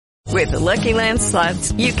With the Lucky Land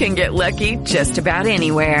Slots, you can get lucky just about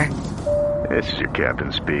anywhere. This is your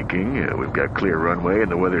captain speaking. We've got clear runway and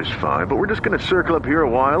the weather's fine, but we're just going to circle up here a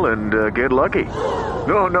while and get lucky.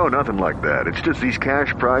 No, nothing like that. It's just these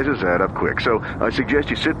cash prizes add up quick. So I suggest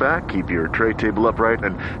you sit back, keep your tray table upright,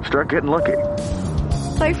 and start getting lucky.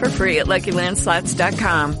 Play for free at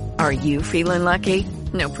LuckyLandSlots.com. Are you feeling lucky?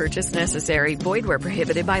 No purchase necessary. Void where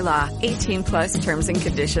prohibited by law. 18 plus terms and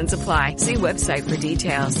conditions apply. See website for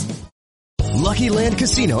details. Lucky Land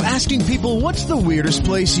Casino, asking people, what's the weirdest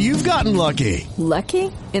place you've gotten lucky?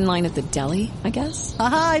 Lucky? In line at the deli, I guess?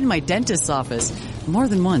 Aha, in my dentist's office. More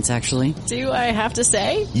than once, actually. Do I have to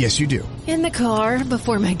say? Yes, you do. In the car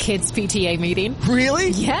before my kids' PTA meeting. Really?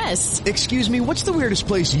 Yes. Excuse me, what's the weirdest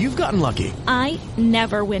place you've gotten lucky? I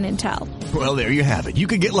never win and tell. Well, there you have it. You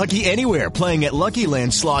can get lucky anywhere, playing at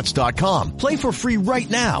LuckyLandSlots.com. Play for free right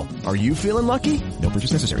now. Are you feeling lucky? No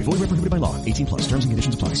purchase necessary. Void where prohibited by law. 18 plus. Terms and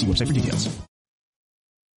conditions apply. See website for details.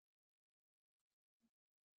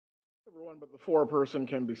 Everyone but the foreperson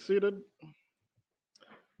can be seated.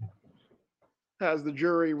 Has the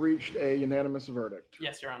jury reached a unanimous verdict?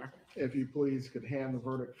 Yes, Your Honor. If you please could hand the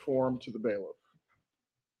verdict form to the bailiff.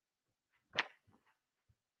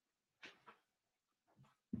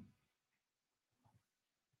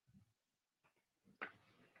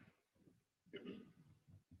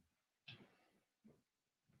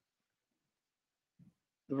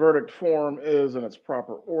 The verdict form is in its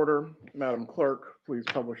proper order. Madam Clerk, please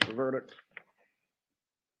publish the verdict.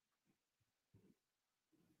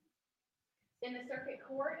 In the Circuit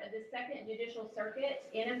Court of the Second Judicial Circuit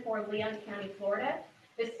in and for Leon County, Florida,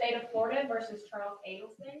 the state of Florida versus Charles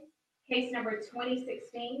Adelson, case number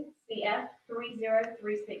 2016 CF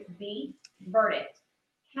 3036B, verdict.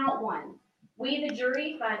 Count one. We, the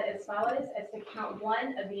jury, find as follows as to count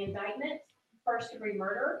one of the indictment, first-degree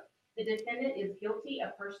murder. The defendant is guilty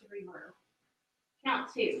of first-degree murder.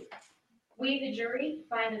 Count two. We, the jury,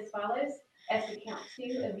 find as follows as to count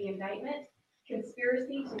two of the indictment,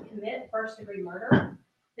 conspiracy to commit first-degree murder.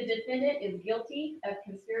 The defendant is guilty of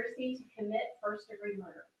conspiracy to commit first-degree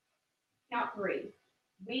murder. Count three.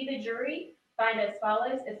 We, the jury, find as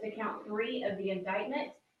follows as to count three of the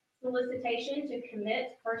indictment, solicitation to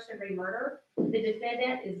commit first-degree murder. The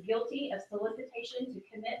defendant is guilty of solicitation to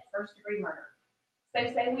commit first-degree murder. So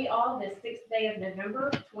say we all this 6th day of November,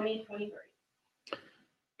 2023.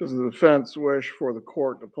 Does the defense wish for the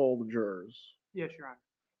court to poll the jurors? Yes, Your Honor.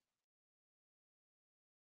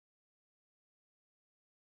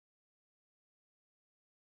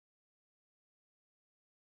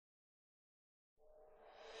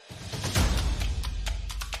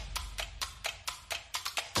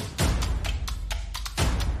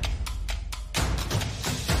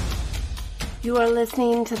 You are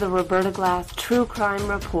listening to the Roberta Glass True Crime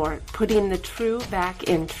Report, putting the true back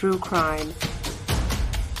in true crime.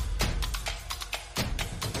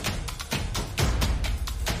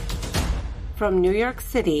 From New York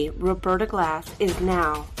City, Roberta Glass is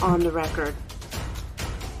now on the record.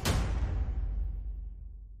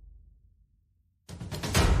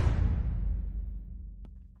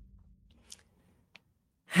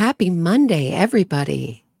 Happy Monday,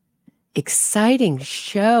 everybody. Exciting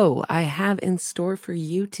show I have in store for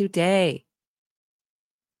you today.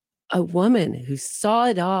 A woman who saw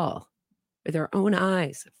it all with her own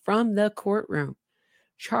eyes from the courtroom.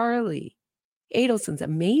 Charlie Adelson's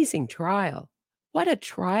amazing trial. What a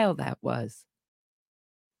trial that was.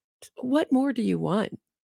 What more do you want?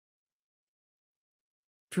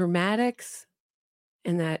 Dramatics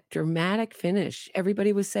and that dramatic finish.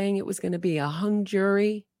 Everybody was saying it was going to be a hung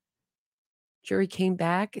jury. Jury came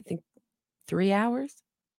back, I think, 3 hours,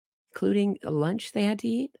 including a lunch they had to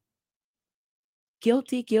eat.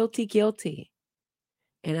 Guilty, guilty, guilty.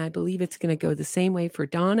 And I believe it's going to go the same way for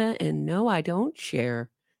Donna. And no, I don't share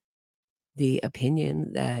the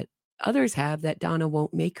opinion that others have that Donna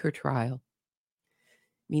won't make her trial,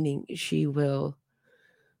 meaning she will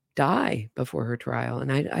die before her trial.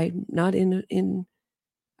 And I'm not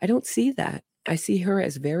I don't see that. I see her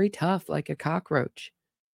as very tough, like a cockroach.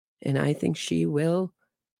 And I think she will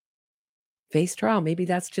face trial. Maybe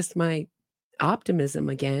that's just my optimism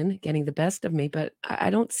again, getting the best of me, but I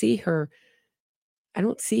don't see her. I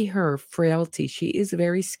don't see her frailty. She is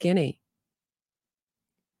very skinny.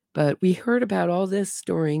 But we heard about all this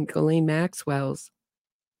during Ghislaine Maxwell's,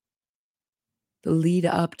 the lead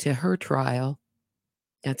up to her trial.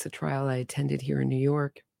 That's a trial I attended here in New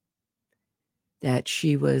York. That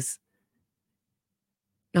she was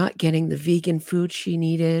not getting the vegan food she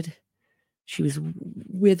needed. She was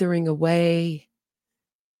withering away.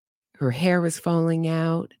 Her hair was falling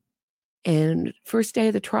out. And first day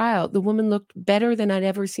of the trial, the woman looked better than I'd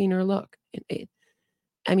ever seen her look.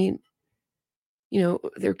 I mean,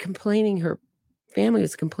 they're complaining, her family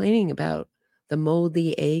was complaining about the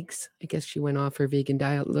moldy eggs. I guess she went off her vegan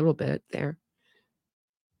diet a little bit there.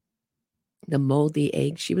 The moldy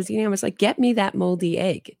egg she was eating. I was like, get me that moldy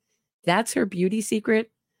egg. That's her beauty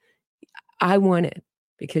secret. I want it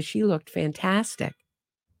because she looked fantastic.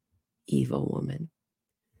 Evil woman.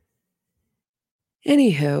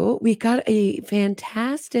 Anywho, we got a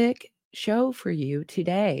fantastic show for you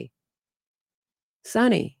today.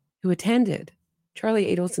 Sunny, who attended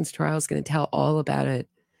Charlie Adelson's trial, is going to tell all about it.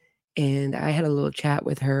 And I had a little chat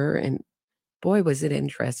with her, and boy, was it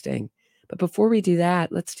interesting. But before we do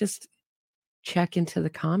that, let's just check into the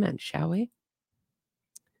comments, shall we?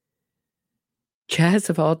 Chaz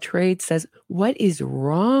of all trades says, what is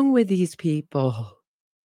wrong with these people?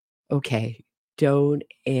 Okay, don't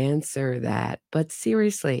answer that. But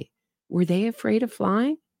seriously, were they afraid of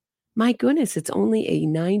flying? My goodness, it's only a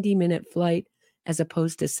 90-minute flight as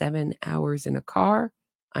opposed to 7 hours in a car.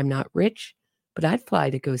 I'm not rich, but I'd fly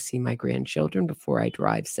to go see my grandchildren before I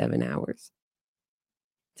drive 7 hours.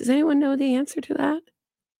 Does anyone know the answer to that?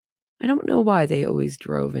 I don't know why they always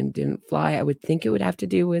drove and didn't fly. I would think it would have to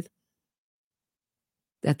do with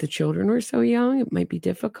that the children were so young. It might be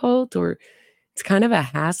difficult, or it's kind of a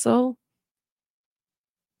hassle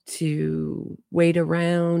to wait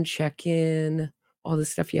around, check in, all the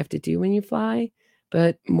stuff you have to do when you fly.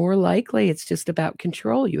 But more likely, it's just about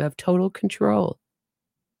control. You have total control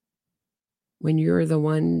when you're the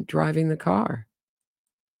one driving the car.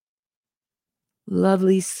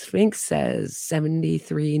 Lovely Sphinx says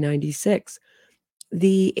 7396.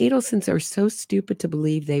 The Adelsons are so stupid to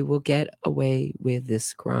believe they will get away with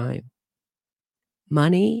this crime.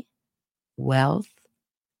 Money, wealth,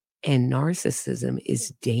 and narcissism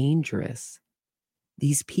is dangerous.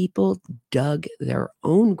 These people dug their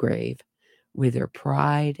own grave with their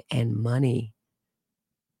pride and money.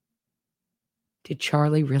 Did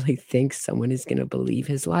Charlie really think someone is going to believe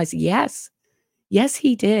his lies? Yes. Yes,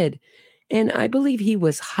 he did. And I believe he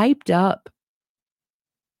was hyped up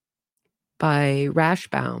by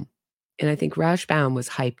Rashbaum. And I think Rashbaum was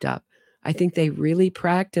hyped up. I think they really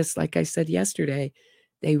practiced, like I said yesterday,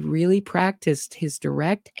 they really practiced his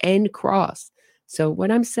direct and cross. So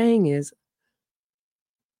what I'm saying is,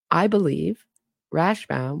 I believe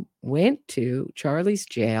Rashbaum went to Charlie's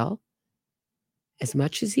jail as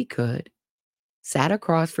much as he could, sat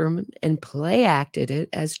across from him, and play acted it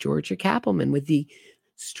as Georgia Kappelman with the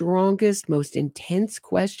strongest, most intense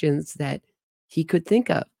questions that he could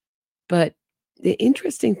think of. But the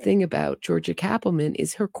interesting thing about Georgia Kappelman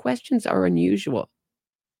is her questions are unusual.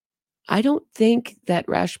 I don't think that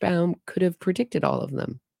Rashbaum could have predicted all of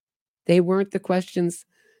them. They weren't the questions,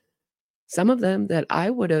 some of them, that I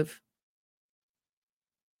would have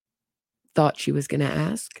thought she was going to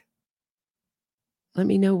ask. Let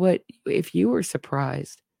me know if you were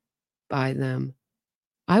surprised by them.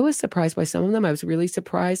 I was surprised by some of them. I was really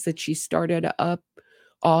surprised that she started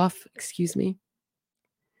off,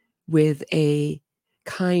 with a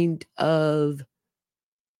kind of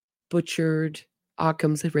butchered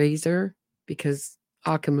Occam's razor, because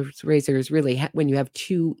Occam's razor is really, when you have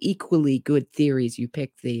two equally good theories, you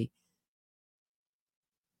pick the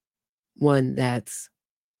one that's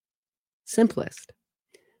simplest.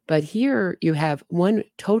 But here you have one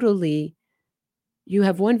very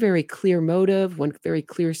clear motive, one very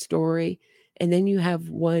clear story, and then you have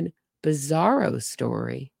one bizarro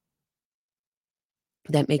story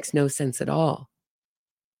that makes no sense at all.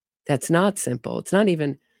 That's not simple. It's not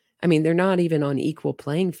even, they're not even on equal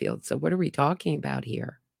playing field. So what are we talking about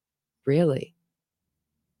here? Really?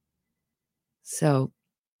 So,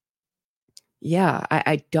 yeah,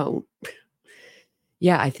 I don't.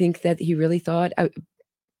 Yeah, I think that he really thought,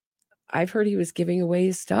 I've heard he was giving away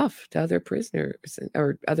his stuff to other prisoners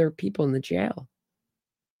or other people in the jail.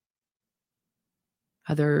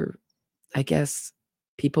 Other, I guess,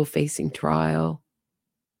 people facing trial.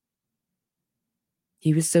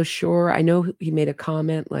 He was so sure. I know he made a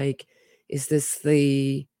comment like, is this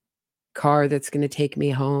the car that's going to take me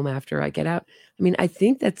home after I get out? I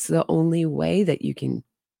think that's the only way that you can,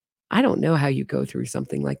 I don't know how you go through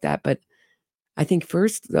something like that, but I think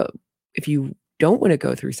first, though, if you don't want to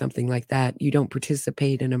go through something like that, you don't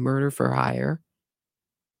participate in a murder for hire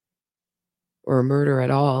or a murder at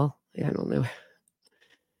all. I don't know.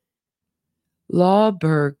 Laura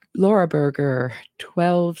Berger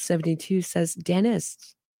 1272 says,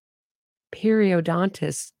 dentists,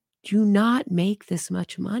 periodontists do not make this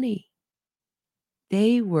much money.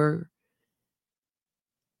 They were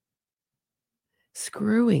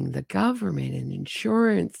screwing the government and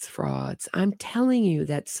insurance frauds. I'm telling you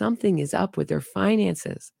that something is up with their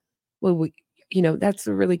finances. Well, that's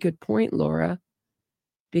a really good point, Laura,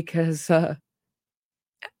 because, how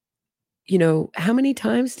many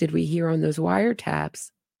times did we hear on those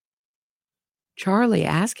wiretaps Charlie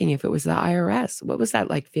asking if it was the IRS? What was that,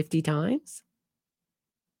 like 50 times?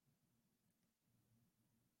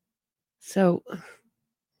 So,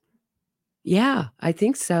 yeah, I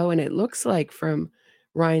think so. And it looks like from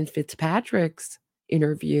Ryan Fitzpatrick's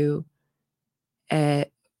interview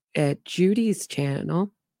at Judy's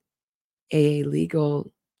channel, A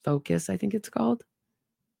Legal Focus, I think it's called.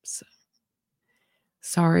 So,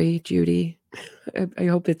 sorry, Judy. I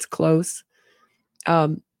hope it's close.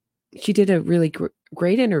 She did a really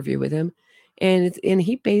great interview with him, and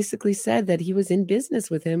he basically said that he was in business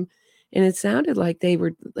with him, and it sounded like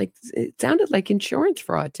it sounded like insurance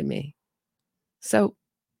fraud to me. So,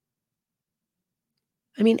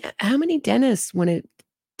 I mean, how many dentists want to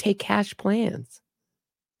take cash plans?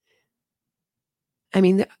 I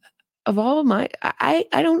mean, of all of I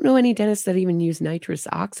don't know any dentists that even use nitrous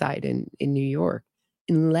oxide in New York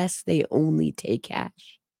unless they only take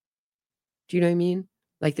cash. Do you know what I mean?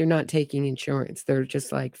 Like, they're not taking insurance. They're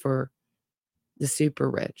just like for the super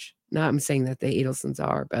rich. Not I'm saying that the Adelsons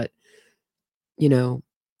are, but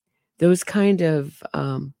those kind of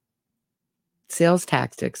sales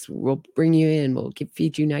tactics will bring you in, will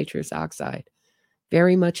feed you nitrous oxide.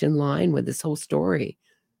 Very much in line with this whole story.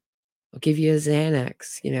 I'll give you a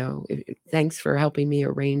Xanax, thanks for helping me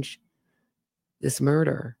arrange this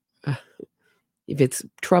murder. If it's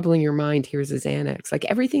troubling your mind, here's a Xanax. Like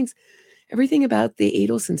everything about the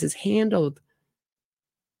Adelsons is handled.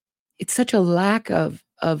 It's such a lack of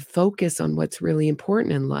focus on what's really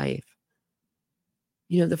important in life.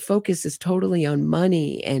 The focus is totally on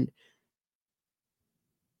money and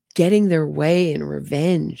getting their way and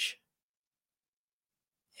revenge.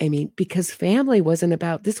 I mean, because family wasn't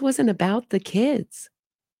about the kids.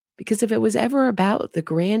 Because if it was ever about the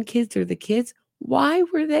grandkids or the kids, why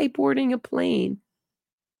were they boarding a plane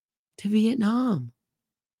to Vietnam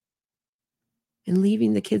and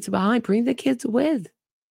leaving the kids behind? Bring the kids with.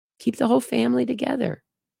 Keep the whole family together.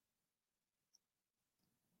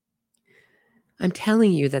 I'm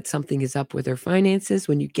telling you that something is up with their finances.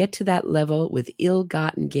 When you get to that level with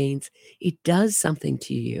ill-gotten gains, it does something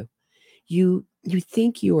to you. You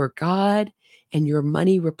think you are God and your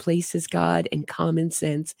money replaces God and common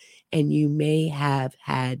sense, and you may have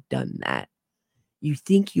had done that. You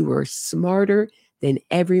think you are smarter than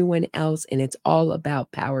everyone else, and it's all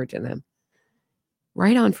about power to them.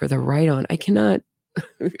 Right on for the right on. I cannot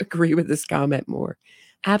agree with this comment more.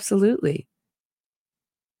 Absolutely.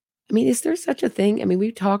 I mean, is there such a thing? I mean,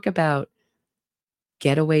 we talk about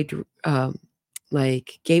gateway drugs.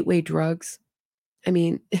 I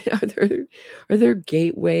mean, are there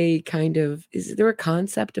gateway is there a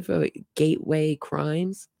concept of a gateway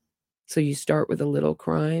crimes? So you start with a little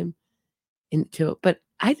crime but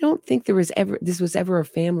I don't think this was ever a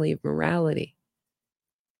family of morality.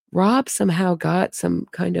 Rob somehow got some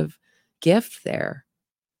kind of gift there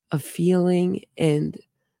of feeling and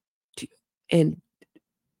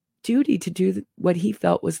duty to do what he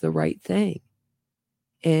felt was the right thing.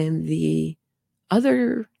 And the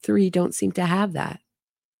other three don't seem to have that.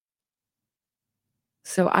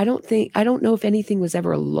 So I don't know if anything was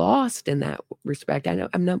ever lost in that respect.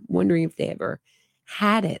 I'm not wondering if they ever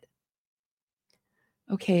had it.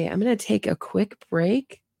 Okay, I'm going to take a quick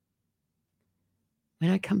break.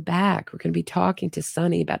 When I come back, we're going to be talking to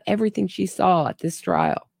Sunny about everything she saw at this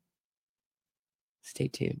trial. Stay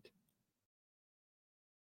tuned.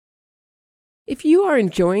 If you are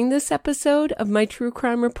enjoying this episode of my True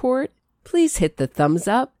Crime Report, please hit the thumbs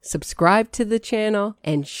up, subscribe to the channel,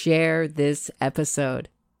 and share this episode.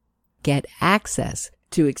 Get access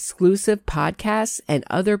to exclusive podcasts and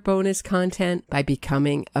other bonus content by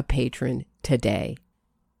becoming a patron today.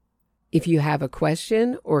 If you have a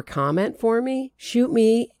question or comment for me, shoot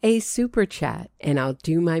me a super chat and I'll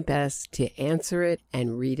do my best to answer it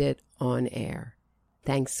and read it on air.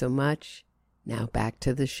 Thanks so much. Now back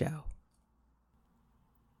to the show.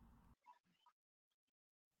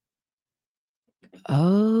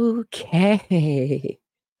 Okay.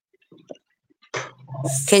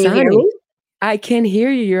 Can you hear me? I can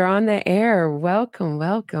hear you. You're on the air. Welcome,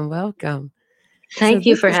 welcome, welcome. Thank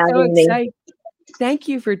you for having me. Thank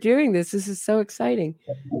you for doing this. This is so exciting.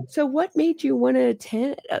 So what made you want to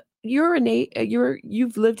attend?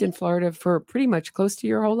 You've lived in Florida for pretty much close to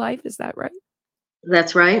your whole life. Is that right?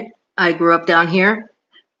 That's right. I grew up down here.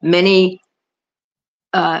 Many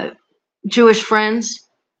Jewish friends.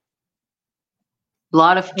 A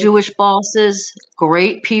lot of Jewish bosses,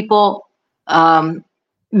 great people.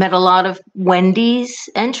 Met a lot of Wendy's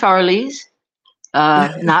and Charlie's,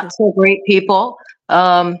 not so great people.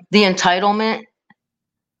 The entitlement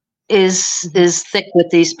is thick with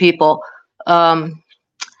these people. I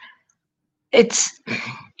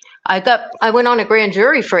went on a grand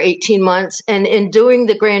jury for 18 months, and in doing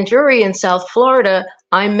the grand jury in South Florida,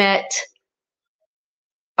 I met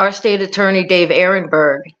our state attorney, Dave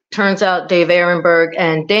Ehrenberg. Turns out Dave Ehrenberg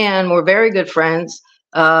and Dan were very good friends.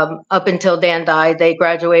 Up until Dan died, they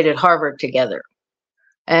graduated Harvard together.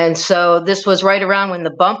 And so this was right around when the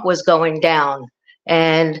bump was going down.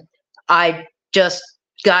 And I just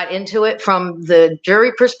got into it from the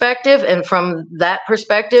jury perspective and from that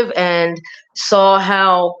perspective, and saw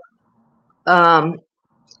how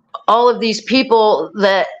all of these people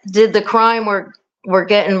that did the crime were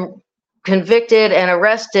getting convicted and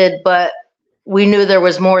arrested, but we knew there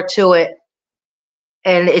was more to it.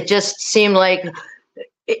 And it just seemed like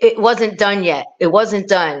it wasn't done yet. It wasn't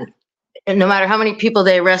done. And no matter how many people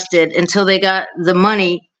they arrested, until they got the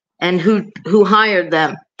money and who hired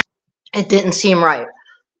them, it didn't seem right.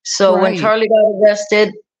 So when Charlie got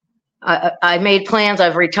arrested, I made plans.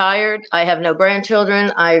 I've retired. I have no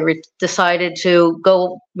grandchildren. I decided to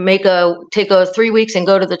go take 3 weeks and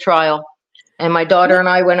go to the trial. And my daughter and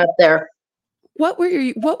I went up there. What were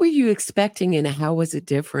you expecting, and how was it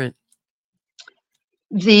different?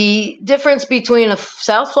 The difference between a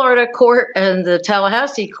South Florida court and the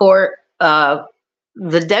Tallahassee court,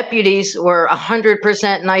 the deputies were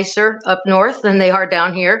 100% nicer up north than they are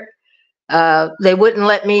down here. They wouldn't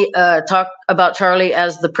let me talk about Charlie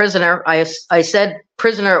as the prisoner. I said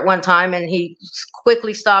prisoner at one time, and he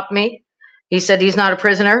quickly stopped me. He said he's not a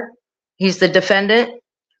prisoner. He's the defendant,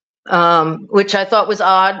 which I thought was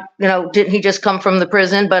odd. You know, didn't he just come from the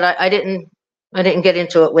prison? But I didn't get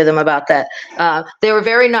into it with him about that. They were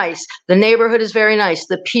very nice. The neighborhood is very nice.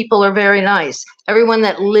 The people are very nice. Everyone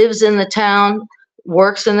that lives in the town,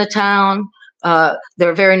 works in the town.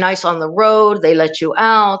 They're very nice on the road. They let you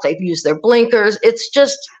out. They use their blinkers. It's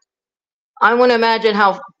just, I want to imagine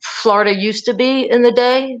how Florida used to be in the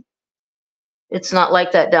day. It's not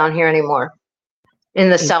like that down here anymore in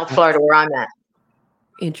the South Florida where I'm at.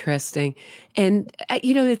 Interesting. And,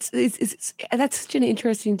 it's that's such an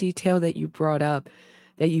interesting detail that you brought up,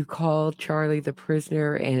 that you called Charlie the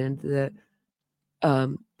prisoner, and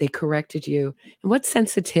they corrected you. And what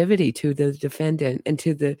sensitivity to the defendant and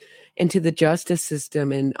to the justice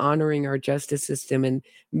system, and honoring our justice system, and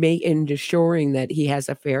ensuring that he has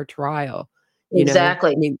a fair trial.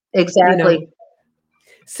 Exactly. Exactly.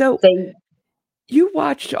 So you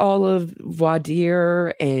watched all of voir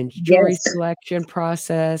dire and jury selection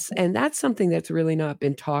process, and that's something that's really not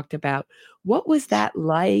been talked about. What was that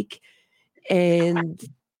like? And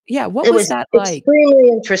what was that like? Extremely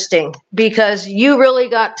interesting, because you really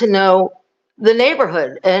got to know the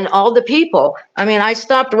neighborhood and all the people. I mean, I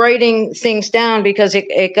stopped writing things down because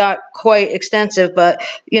it got quite extensive, but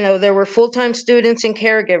there were full-time students and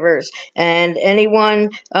caregivers, and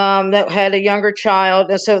anyone that had a younger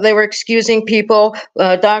child. And so they were excusing people,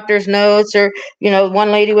 doctor's notes, or,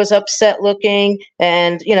 one lady was upset looking,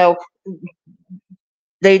 and,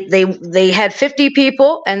 they had 50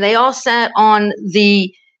 people, and they all sat on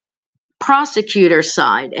the prosecutor's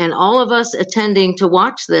side, and all of us attending to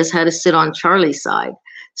watch this had to sit on Charlie's side.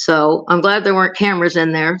 So I'm glad there weren't cameras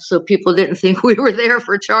in there, so people didn't think we were there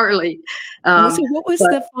for Charlie. So what was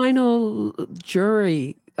the final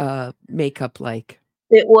jury makeup like?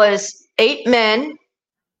 It was 8 men,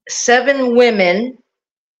 7 women.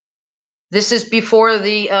 This is before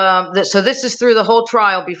so this is through the whole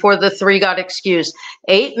trial before the 3 got excused.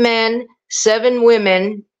 8 men, 7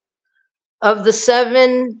 women. Of the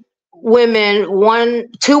 7 women,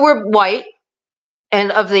 2 were white,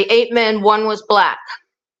 and of the 8 men, 1 was black.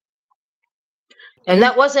 And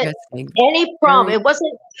that wasn't any problem. It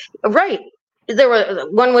wasn't right.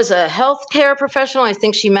 One was a healthcare professional. I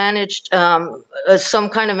think she managed some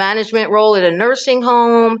kind of management role at a nursing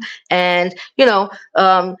home, and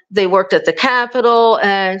they worked at the Capitol,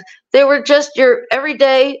 and they were just your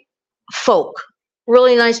everyday folk,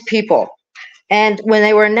 really nice people. And when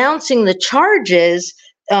they were announcing the charges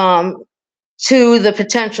to the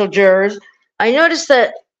potential jurors, I noticed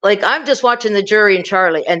that, I'm just watching the jury and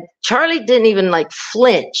Charlie didn't even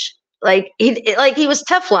flinch. He was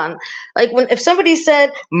Teflon. If somebody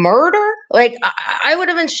said murder, I would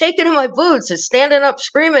have been shaking in my boots and standing up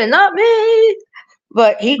screaming, "Not me!"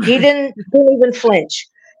 But he didn't even flinch.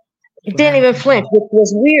 He didn't even flinch, which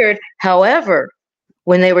was weird. However,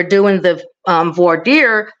 when they were doing the voir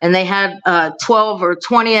dire, and they had 12 or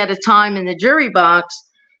 20 at a time in the jury box,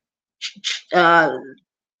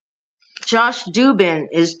 Josh Dubin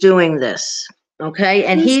is doing this. Okay,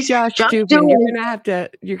 and Who's he's Josh Dubin. Dubin.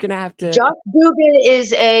 You're gonna have to. Josh Dubin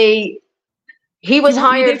is he was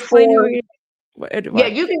hired for. Yeah,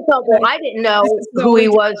 you can tell. Well, I didn't know who he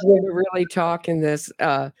was. To really talk in this.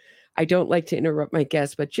 I don't like to interrupt my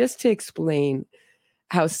guests, but just to explain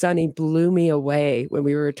how Sonny blew me away when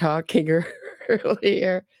we were talking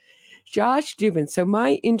earlier. Josh Dubin. So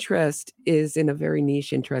my interest is in a very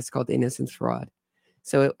niche interest called innocence fraud.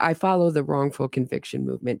 So I follow the wrongful conviction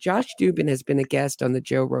movement. Josh Dubin has been a guest on the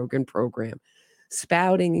Joe Rogan program,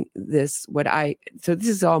 spouting this. So this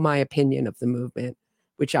is all my opinion of the movement,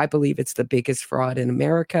 which I believe it's the biggest fraud in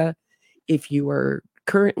America. If you are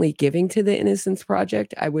currently giving to the Innocence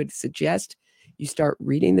Project, I would suggest you start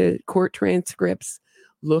reading the court transcripts,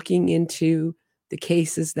 looking into the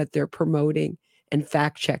cases that they're promoting, and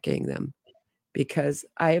fact-checking them. Because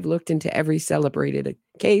I have looked into every celebrated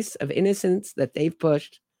case of innocence that they've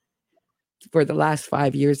pushed for the last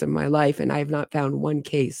 5 years of my life, and I have not found one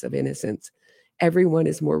case of innocence. Everyone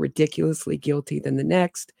is more ridiculously guilty than the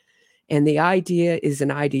next. And the idea is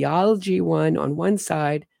an ideology one on one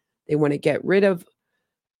side. They want to get rid of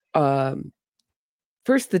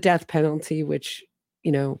first the death penalty, which,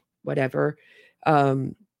 whatever.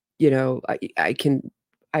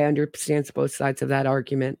 I understand both sides of that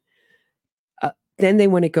argument. Then they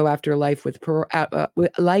want to go after life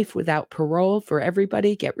without parole for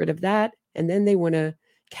everybody, get rid of that. And then they want to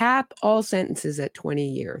cap all sentences at 20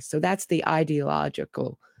 years. So that's the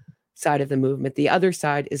ideological side of the movement. The other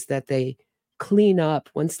side is that they clean up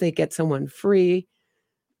once they get someone free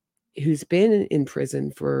who's been in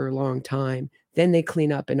prison for a long time. Then they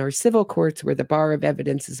clean up in our civil courts where the bar of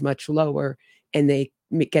evidence is much lower, and they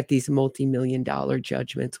get these multi-million-dollar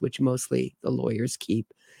judgments, which mostly the lawyers keep,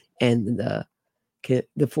 and the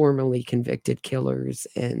formerly convicted killers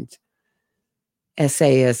and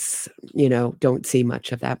essayists, don't see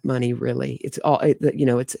much of that money really. It's all,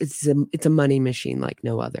 it's a money machine like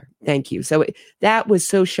no other. Thank you. So that was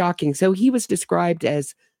so shocking. So he was described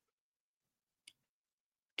as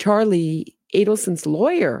Charlie Adelson's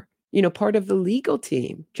lawyer, part of the legal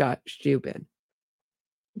team, Josh Dubin.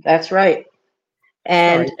 That's right.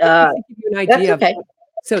 And to give you an idea okay.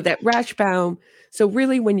 So that Rashbaum, so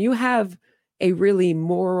really when you have a really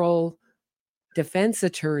moral defense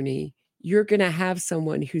attorney, you're going to have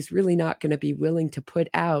someone who's really not going to be willing to put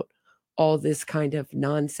out all this kind of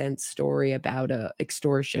nonsense story about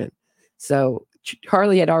extortion. So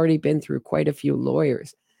Charlie had already been through quite a few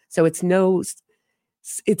lawyers. So it's not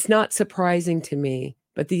surprising to me,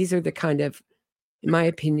 but these are the kind of, in my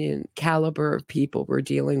opinion, caliber of people we're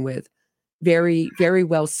dealing with. Very, very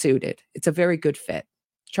well suited. It's a very good fit.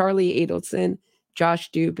 Charlie Adelson,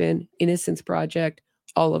 Josh Dubin, Innocence Project,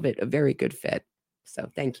 all of it, a very good fit. So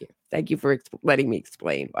thank you. Thank you for letting me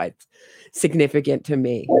explain why it's significant to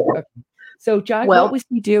me. Okay. So Josh, what was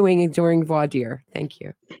he doing during voir dire? Thank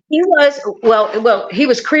you. He was, he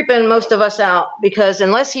was creeping most of us out because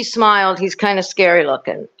unless he smiled, he's kind of scary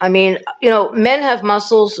looking. I mean, men have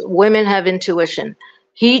muscles, women have intuition.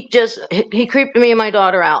 He creeped me and my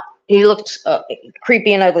daughter out. He looked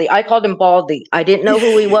creepy and ugly. I called him Baldy. I didn't know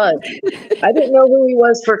who he was. I didn't know who he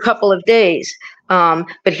was for a couple of days.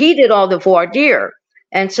 But he did all the voir dire.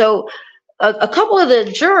 And so a couple of the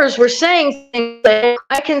jurors were saying things like,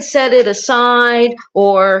 I can set it aside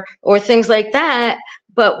or things like that.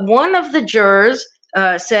 But one of the jurors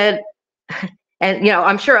said, and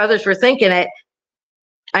I'm sure others were thinking it,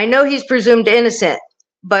 I know he's presumed innocent,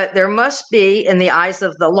 but there must be in the eyes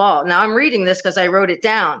of the law. Now I'm reading this because I wrote it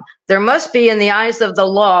down. There must be in the eyes of the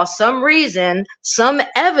law some reason, some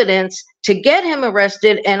evidence to get him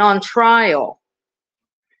arrested and on trial.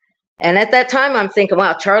 And at that time, I'm thinking,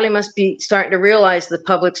 wow, Charlie must be starting to realize the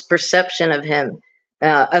public's perception of him.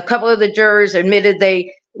 A couple of the jurors admitted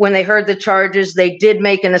when they heard the charges, they did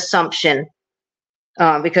make an assumption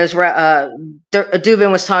because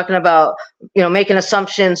Dubin was talking about, making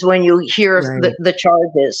assumptions when you hear the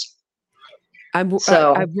charges. I'm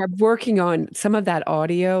working on some of that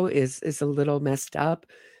audio is a little messed up.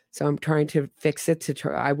 So I'm trying to fix it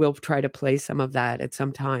I will try to play some of that at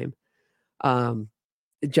some time.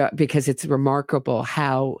 Because it's remarkable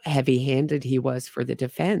how heavy-handed he was for the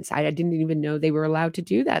defense. I didn't even know they were allowed to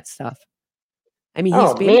do that stuff. I mean,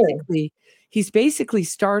 he's basically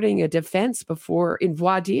starting a defense in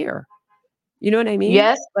voir dire. You know what I mean?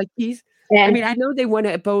 Yes. Like I know they want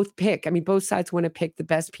to both pick. I mean, both sides want to pick the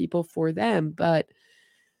best people for them, but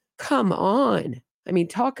come on. I mean,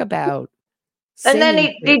 talk about. And then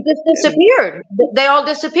he just disappeared. They all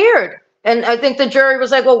disappeared. And I think the jury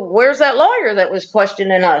was like, well, where's that lawyer that was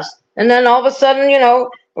questioning us? And then all of a sudden,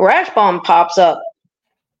 Rashbaum pops up.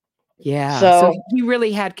 Yeah. So- So he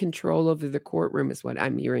really had control over the courtroom, is what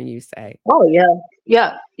I'm hearing you say. Oh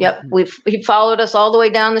yeah. Yep. He followed us all the way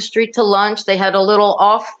down the street to lunch. They had a little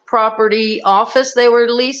off-property office they were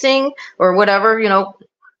leasing or whatever,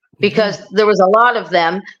 because there was a lot of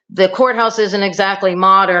them. The courthouse isn't exactly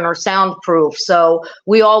modern or soundproof. So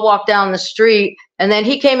we all walked down the street, and then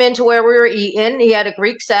he came into where we were eating. He had a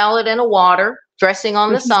Greek salad and a water, dressing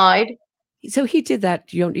on the side. So he did that,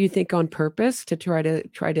 do you think, on purpose to try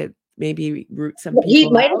to maybe root some people He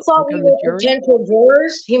might have out thought to we go to were jury? potential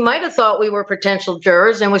jurors. He might have thought we were potential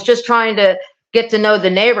jurors and was just trying to get to know the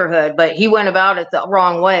neighborhood, but he went about it the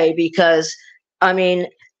wrong way because, I mean,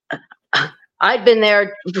 I'd been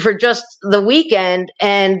there for just the weekend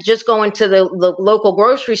and just going to the local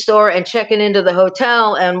grocery store and checking into the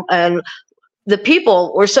hotel, and the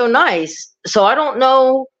people were so nice. So I don't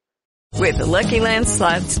know. With the Lucky Land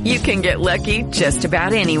Slots, you can get lucky just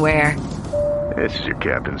about anywhere. This is your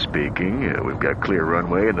captain speaking. We've got clear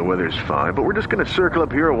runway and the weather's fine, but we're just going to circle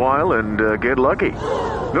up here a while and get lucky.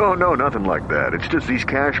 No, nothing like that. It's just these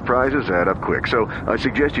cash prizes add up quick. So I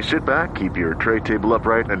suggest you sit back, keep your tray table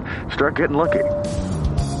upright, and start getting lucky.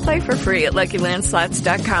 Play for free at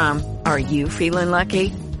LuckyLandSlots.com. Are you feeling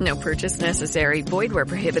lucky? No purchase necessary. Void where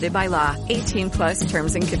prohibited by law. 18+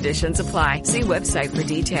 terms and conditions apply. See website for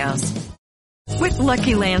details. With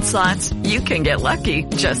Lucky Land Slots, you can get lucky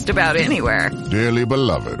just about anywhere. Dearly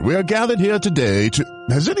beloved, we are gathered here today to...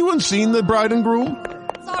 Has anyone seen the bride and groom?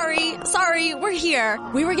 Sorry, we're here.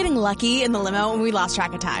 We were getting lucky in the limo and we lost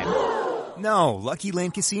track of time. No, Lucky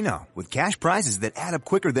Land Casino, with cash prizes that add up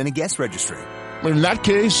quicker than a guest registry. In that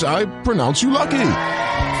case, I pronounce you lucky.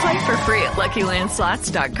 Play for free at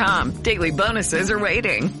LuckyLandSlots.com. Daily bonuses are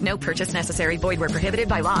waiting. No purchase necessary. Void where prohibited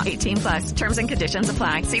by law. 18+. Terms and conditions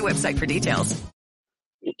apply. See website for details.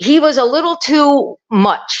 He was a little too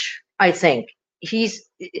much, I think. These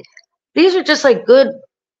are just like good,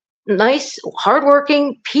 nice,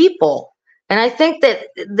 hardworking people. And I think that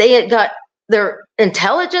they had got their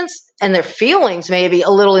intelligence and their feelings maybe a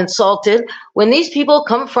little insulted when these people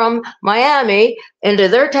come from Miami into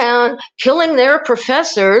their town, killing their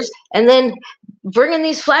professors, and then bringing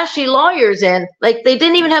these flashy lawyers in. Like, they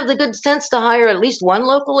didn't even have the good sense to hire at least one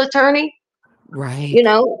local attorney, Right.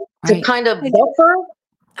 to kind of buffer.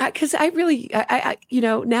 Because I really,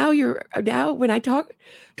 now when I talk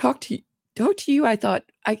to you, I thought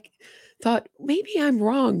maybe I'm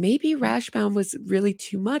wrong. Maybe Rashbaum was really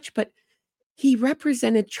too much, but he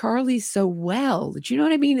represented Charlie so well. Do you know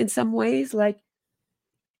what I mean? In some ways, like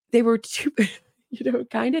they were two,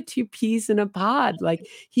 kind of two peas in a pod. Like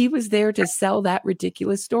he was there to sell that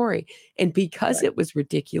ridiculous story. And because it was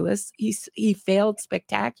ridiculous, he failed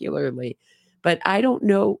spectacularly. But I don't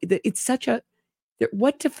know. It's such a,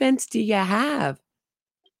 what defense do you have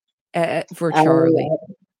for Charlie?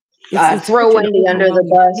 Throw Wendy under the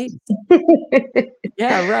bus.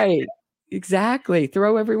 Yeah, right. Exactly.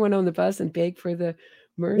 Throw everyone on the bus and beg for the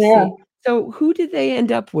mercy. Yeah. So who did they end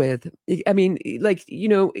up with? I mean,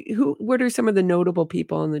 what are some of the notable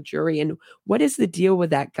people on the jury, and what is the deal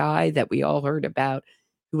with that guy that we all heard about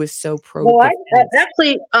who was so pro? Well,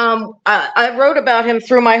 I wrote about him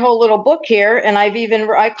through my whole little book here, and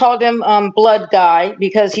I called him Blood Guy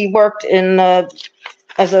because he worked as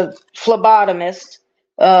a phlebotomist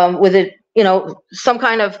with some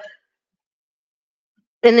kind of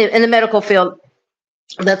in the medical field.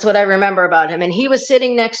 That's what I remember about him. And he was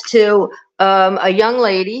sitting next to a young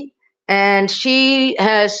lady, and she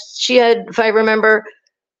had, if I remember,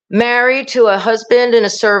 married to a husband in a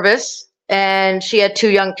service, and she had 2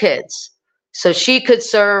 young kids. So she could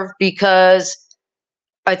serve because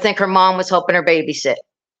I think her mom was helping her babysit.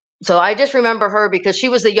 So I just remember her because she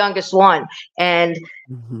was the youngest one. And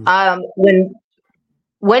when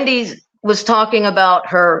Wendy was talking about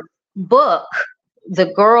her book, the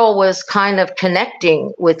girl was kind of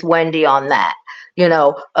connecting with Wendy on that,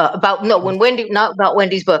 not about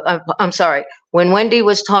Wendy's book. I'm sorry. When Wendy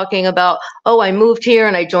was talking about, I moved here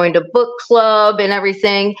and I joined a book club and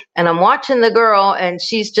everything, and I'm watching the girl and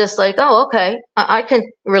she's just like, oh, okay, I can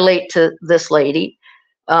relate to this lady.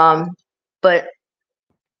 But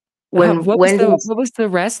what was the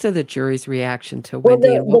rest of the jury's reaction to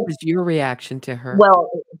Wendy, and what was your reaction to her? Well,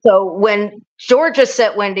 so when Georgia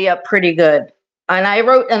set Wendy up pretty good, and I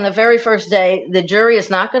wrote on the very first day, the jury is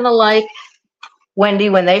not going to like Wendy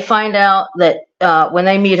when they find out that when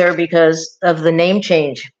they meet her because of the name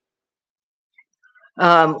change.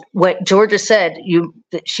 What Georgia said,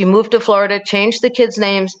 she moved to Florida, changed the kids'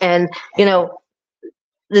 names, and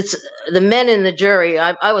it's the men in the jury.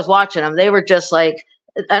 I was watching them; they were just like,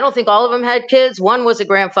 I don't think all of them had kids. One was a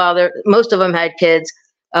grandfather. Most of them had kids.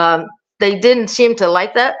 They didn't seem to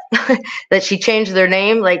like that, that she changed their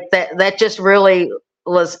name. Like that just really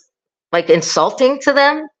was like insulting to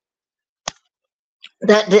them.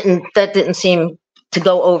 That didn't seem to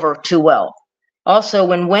go over too well. Also,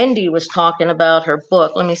 when Wendy was talking about her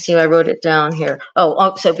book, let me see, I wrote it down here.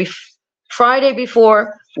 So Friday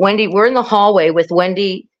before, Wendy, we're in the hallway with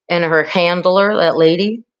Wendy and her handler, that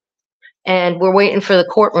lady, and we're waiting for the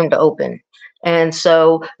courtroom to open. And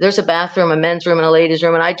so there's a bathroom, a men's room, and a ladies'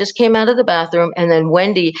 room. And I just came out of the bathroom, and then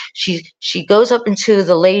Wendy, she goes up into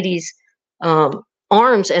the lady's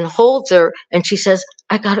arms and holds her, and she says,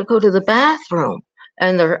 "I got to go to the bathroom."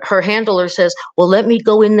 And her handler says, "Well, let me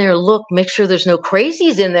go in there, look, make sure there's no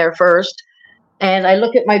crazies in there first." And I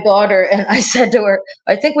look at my daughter, and I said to her,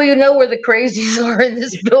 "I think we know where the crazies are in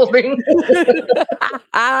this building."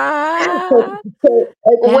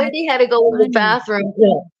 Wendy had to go in the bathroom.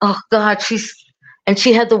 Oh God,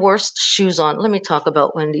 she had the worst shoes on. Let me talk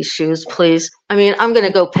about Wendy's shoes, please. I mean, I'm going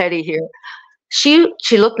to go petty here. She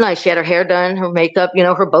looked nice. She had her hair done, her makeup,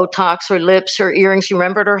 her Botox, her lips, her earrings. She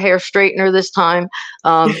remembered her hair straightener this time.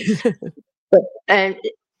 And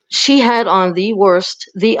she had on the worst,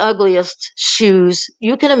 the ugliest shoes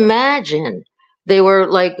you can imagine. They were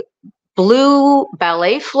like blue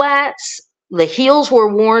ballet flats. The heels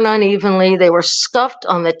were worn unevenly. They were scuffed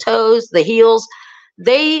on the toes, the heels.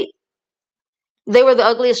 They were the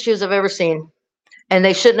ugliest shoes I've ever seen. And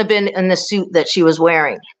they shouldn't have been in the suit that she was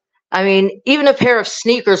wearing. I mean, even a pair of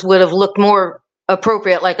sneakers would have looked more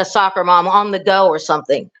appropriate, like a soccer mom on the go or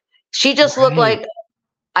something. She just looked like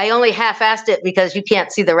I only half-assed it because you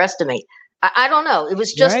can't see the rest of me. I don't know. It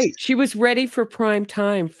was just She was ready for prime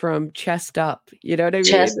time from chest up. You know what I mean?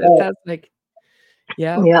 Chest It up. sounds like,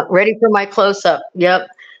 yeah, ready for my close-up. Yep.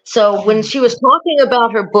 So when she was talking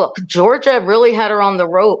about her book, Georgia really had her on the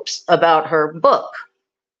ropes about her book,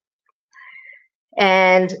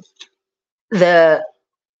 and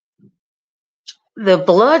the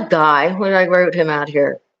blood guy, when I wrote him out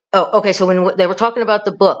here. Oh, okay. So when they were talking about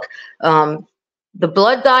the book, the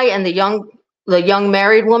blood guy and the young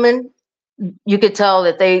married woman, you could tell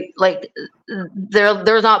that they're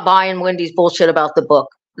not buying Wendy's bullshit about the book.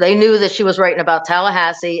 They knew that she was writing about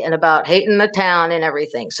Tallahassee and about hating the town and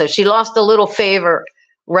everything. So she lost a little favor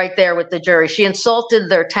right there with the jury. She insulted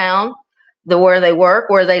their town, where they work,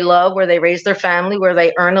 where they love, where they raise their family, where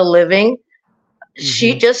they earn a living.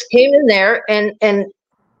 She just came in there and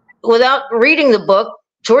without reading the book,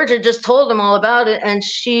 Georgia just told them all about it, and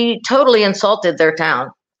she totally insulted their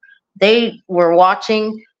town. They were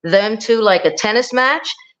watching them two like a tennis match,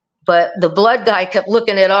 but the blood guy kept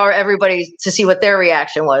looking at everybody to see what their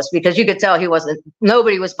reaction was, because you could tell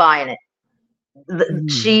nobody was buying it.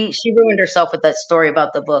 She ruined herself with that story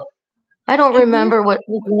about the book. I don't remember what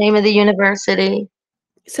was the name of the university.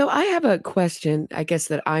 So I have a question, I guess,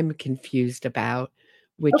 that I'm confused about,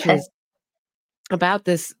 which is about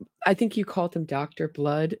this. I think you called him Dr.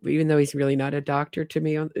 Blood, even though he's really not a doctor to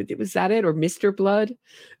me. Was that it? Or Mr. Blood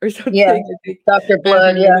or something? Yeah, Dr.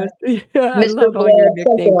 Blood, yeah. I love all your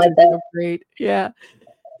nicknames. Like that. So great. Yeah.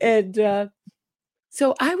 And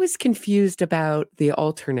so I was confused about the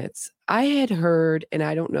alternates. I had heard, and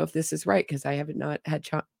I don't know if this is right because I haven't not had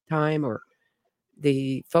time or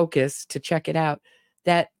the focus to check it out,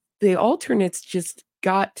 that the alternates just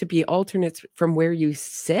got to be alternates from where you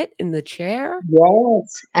sit in the chair.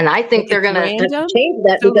 Yes. And I think they're going to change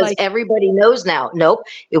that because everybody knows now. Nope.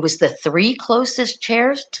 It was the 3 closest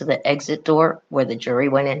chairs to the exit door where the jury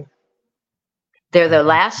went in. They're the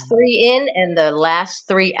last 3 in and the last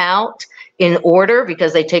 3 out in order,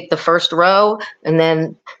 because they take the first row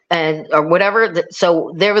or whatever.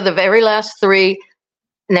 So they were the very last 3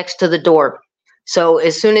 next to the door. So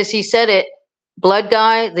as soon as he said it, blood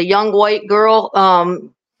guy, the young white girl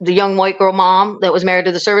mom that was married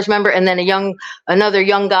to the service member, and then another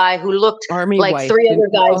young guy who looked Army like wife. 3 other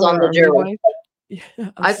guys on the jury. Yeah,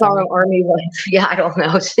 I call her Army wife. Yeah, I don't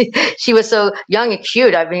know. She was so young and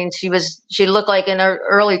cute. I mean, she looked like in her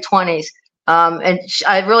early 20s.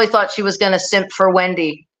 I really thought she was going to simp for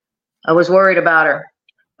Wendy. I was worried about her.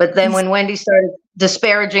 But then when Wendy started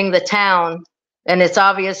disparaging the town, and it's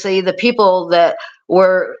obviously the people that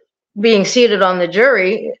were being seated on the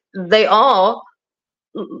jury, they all,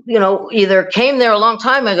 either came there a long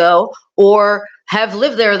time ago or have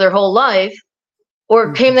lived there their whole life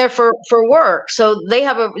or came there for work. So they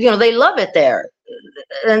have they love it there.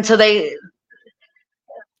 And so it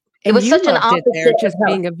was such an opposite. Just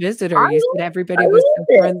being a visitor, you said everybody was so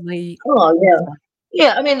friendly. Oh, yeah.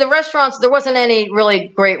 Yeah, I mean, the restaurants, there wasn't any really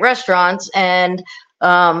great restaurants, and,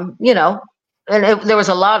 there was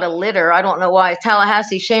a lot of litter. I don't know why.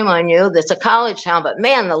 Tallahassee, shame on you. That's a college town, but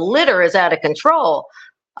man, the litter is out of control.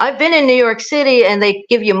 I've been in New York City and they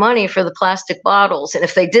give you money for the plastic bottles. And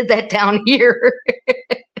if they did that down here,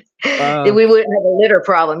 we wouldn't have a litter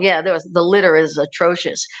problem. Yeah, the litter is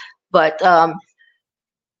atrocious. But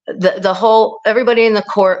the whole, everybody in the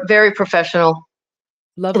court, very professional.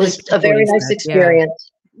 Lovely. It was a very nice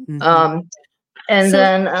experience. Yeah. Mm-hmm. And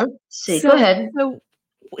then, let's see, go ahead.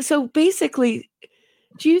 So basically,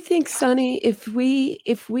 do you think, Sonny, if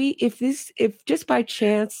just by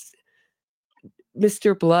chance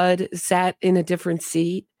Mr. Blood sat in a different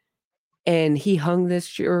seat and he hung this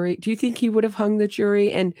jury, do you think he would have hung the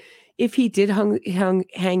jury? And if he did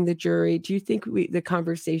hang the jury, do you think the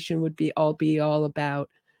conversation would be all about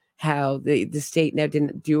how the state now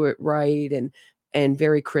didn't do it right and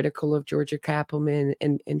very critical of Georgia Cappleman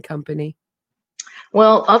and company?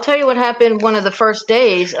 Well, I'll tell you what happened one of the first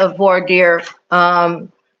days of voir dire. I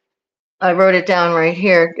wrote it down right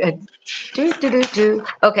here.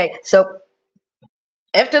 Okay, so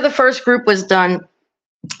after the first group was done,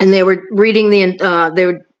 and they were reading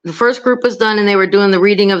the first group was done, and they were doing the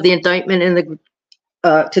reading of the indictment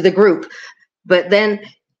to the group. But then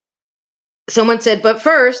someone said, "But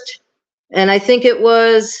first," and I think it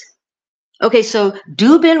was okay. So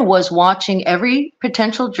Dubin was watching every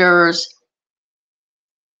potential juror's.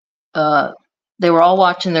 They were all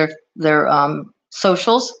watching their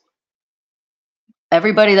socials.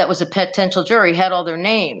 Everybody that was a potential jury had all their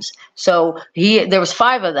names. So there was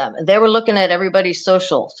 5 of them, and they were looking at everybody's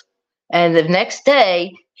socials. And the next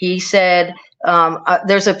day, he said, I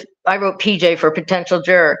wrote PJ for potential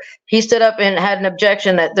juror. He stood up and had an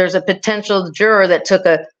objection that there's a potential juror that took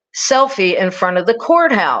a selfie in front of the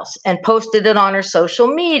courthouse and posted it on her social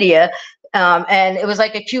media. And it was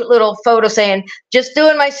like a cute little photo saying, "Just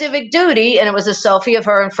doing my civic duty." And it was a selfie of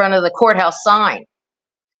her in front of the courthouse sign.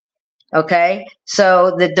 Okay.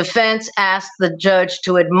 So the defense asked the judge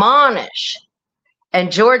to admonish.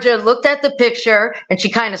 And Georgia looked at the picture and she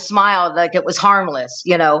kind of smiled like it was harmless,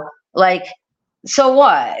 like, so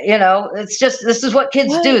what? It's just, this is what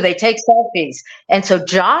kids do. They take selfies. And so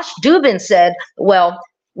Josh Dubin said, well,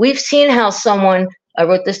 we've seen how someone, I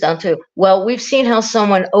wrote this down too. Well, we've seen how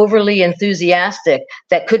someone overly enthusiastic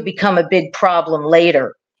that could become a big problem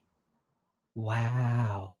later.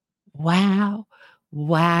 Wow.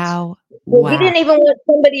 Well, he didn't even want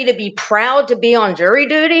somebody to be proud to be on jury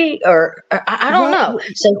duty, or I don't know.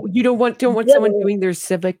 So you don't want someone doing their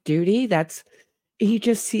civic duty. He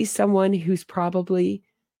just sees someone who's probably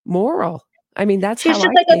moral. I mean, that's how I take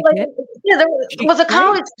it. Yeah, there was a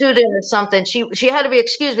college student or something. She had to be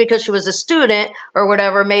excused because she was a student or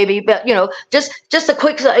whatever, maybe. But just a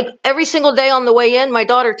quick, every single day on the way in, my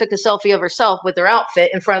daughter took a selfie of herself with her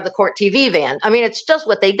outfit in front of the court TV van. I mean, it's just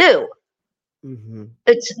what they do. Mm-hmm.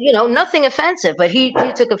 It's nothing offensive, but he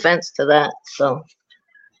took offense to that. So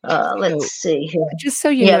let's see here. Just so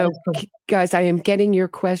you know, guys, I am getting your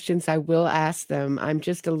questions. I will ask them. I'm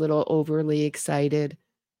just a little overly excited,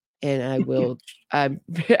 and I will. I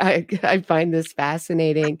find this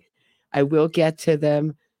fascinating. I will get to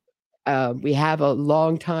them. We have a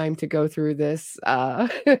long time to go through this.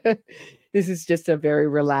 This is just a very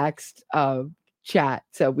relaxed chat,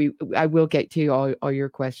 so I will get to all your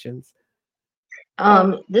questions.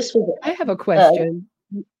 I have a question.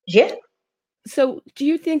 Yeah. So do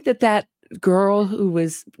you think that girl who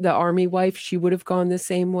was the Army wife, she would have gone the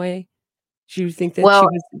same way? Do you think that she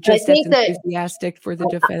was just as enthusiastic for the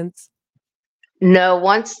defense? No,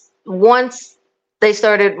 once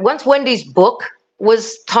Wendy's book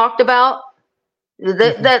was talked about,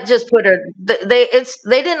 that just put her, they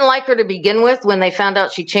didn't like her to begin with when they found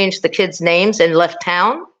out she changed the kids' names and left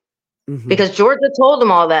town. Mm-hmm. Because Georgia told them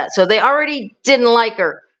all that. So they already didn't like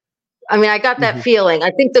her. I mean, I got that feeling. I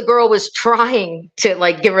think the girl was trying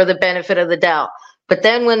to give her the benefit of the doubt. But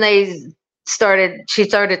then when she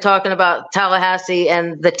started talking about Tallahassee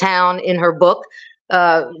and the town in her book,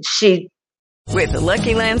 With the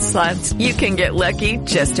Lucky Land Slots, you can get lucky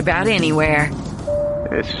just about anywhere.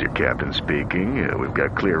 This is your captain speaking. We've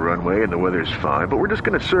got clear runway and the weather's fine, but we're just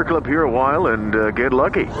going to circle up here a while and get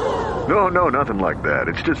lucky. No, nothing like that.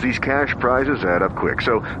 It's just these cash prizes add up quick.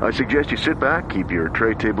 So I suggest you sit back, keep your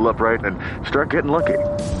tray table upright, and start getting lucky.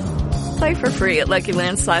 Play for free at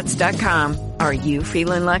LuckyLandSlots.com. Are you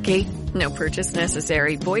feeling lucky? No purchase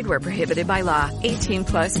necessary. Void where prohibited by law.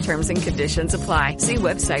 18+ terms and conditions apply. See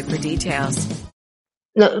website for details.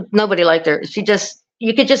 No, nobody liked her.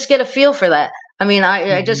 You could just get a feel for that. I mean,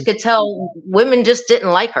 I just could tell women just didn't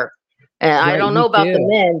like her. And I don't know about the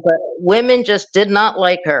men, but women just did not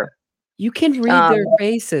like her. You can read their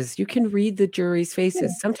faces. You can read the jury's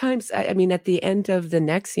faces. Sometimes, I mean, at the end of the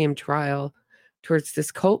NXIVM trial, towards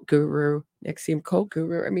this NXIVM cult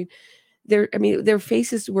guru, I mean, their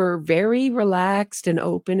faces were very relaxed and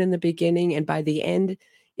open in the beginning, and by the end,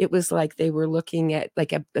 it was like they were looking at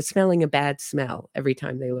like smelling a bad smell every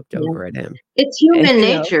time they looked over at him. It's human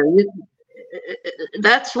nature.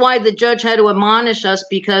 That's why the judge had to admonish us,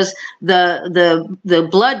 because the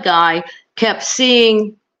blood guy kept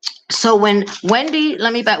seeing. So when Wendy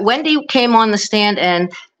came on the stand,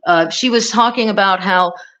 and she was talking about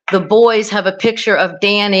how the boys have a picture of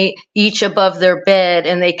Danny each above their bed,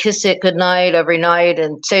 and they kiss it goodnight every night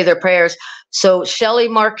and say their prayers. So Shelley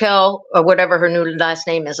Markel, or whatever her new last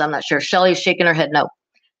name is, I'm not sure. Shelley's shaking her head no.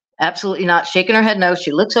 Absolutely not. Shaking her head no.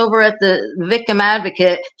 She looks over at the victim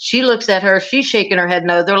advocate. She looks at her. She's shaking her head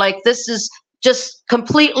no. They're like, this is just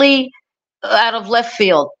completely out of left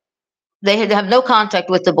field. They have no contact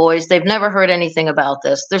with the boys. They've never heard anything about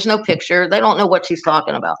this. There's no picture. They don't know what she's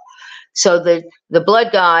talking about. So the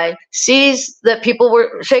blood guy sees that people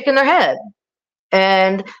were shaking their head.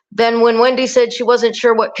 And then when Wendy said she wasn't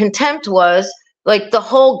sure what contempt was, like the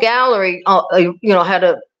whole gallery, had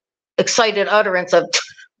a excited utterance of,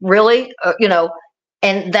 really?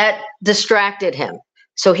 And that distracted him.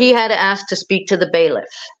 So he had to ask to speak to the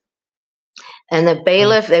bailiff. And the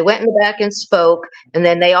bailiff, they went in the back and spoke, and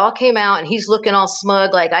then they all came out, and he's looking all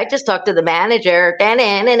smug, like, I just talked to the manager,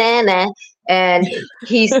 and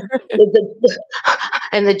he's,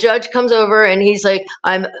 and the judge comes over, and he's like,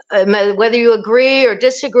 whether you agree or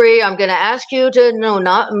disagree, I'm going to ask you to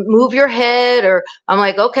not move your head, or I'm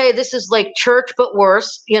like, okay, this is like church, but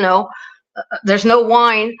worse, there's no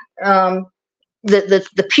wine.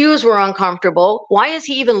 The pews were uncomfortable. Why is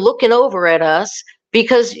he even looking over at us?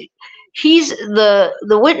 Because he's the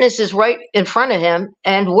witness is right in front of him,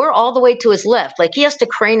 and we're all the way to his left. Like, he has to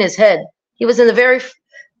crane his head. He was in the very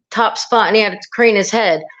top spot, and he had to crane his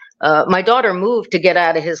head. My daughter moved to get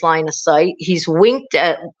out of his line of sight. He's winked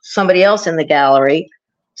at somebody else in the gallery.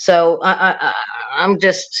 So I'm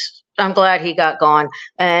glad he got gone.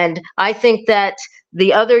 And I think that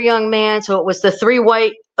the other young man, so it was the three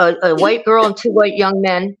a white girl and two white young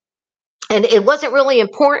men. And it wasn't really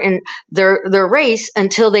important, their race,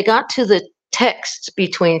 until they got to the texts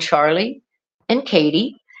between Charlie and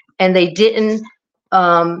Katie, and they didn't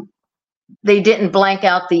blank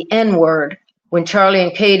out the N-word when Charlie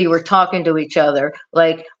and Katie were talking to each other,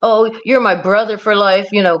 like, oh, you're my brother for life,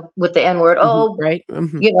 with the N-word. Oh, right.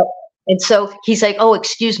 And so he's like, oh,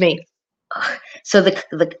 excuse me. So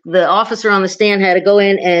the officer on the stand had to go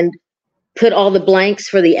in and put all the blanks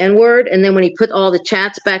for the N-word, and then when he put all the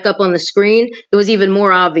chats back up on the screen, it was even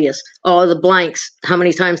more obvious, all the blanks, how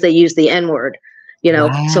many times they used the N-word,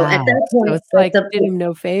 Wow. So at that point, so it's like did him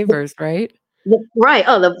no favors, right? Right.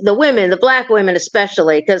 Oh, the women, the black women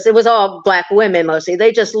especially, because it was all black women mostly.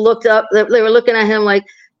 They just looked up. They were looking at him like,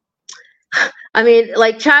 I mean,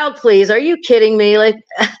 like, child, please, are you kidding me? Like,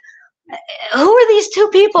 who are these two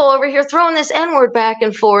people over here throwing this N-word back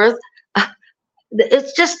and forth?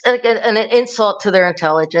 It's just like an insult to their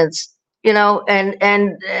intelligence,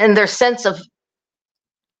 and their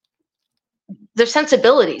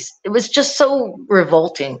sensibilities. It was just so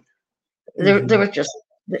revolting. They totally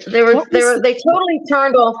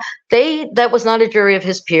turned off. That was not a jury of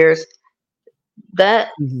his peers.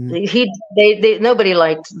 Nobody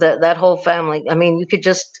liked that whole family. I mean,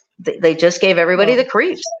 they just gave everybody the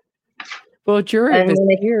creeps. Well, a jury of his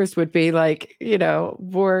peers would be like,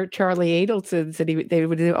 more Charlie Adelson said they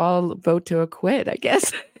would all vote to acquit, I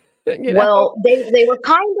guess. Well, they were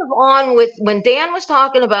kind of on with, when Dan was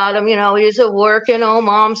talking about him, he's a working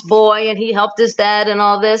mom's boy, and he helped his dad and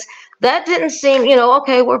all this. That didn't seem,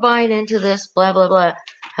 okay, we're buying into this, blah, blah, blah.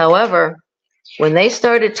 However, when they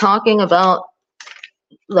started talking about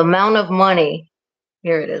the amount of money,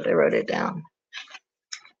 here it is, I wrote it down.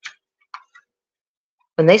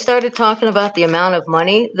 When they started talking about the amount of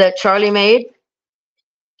money that Charlie made,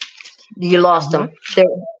 you lost them.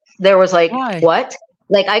 There was like, why? What?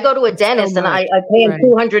 Like, I go to a dentist and I pay him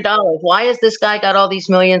 $200. Why has this guy got all these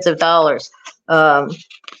millions of dollars?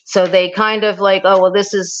 So they kind of like, oh, well,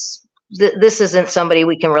 this isn't somebody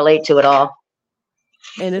we can relate to at all.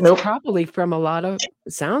 And it's probably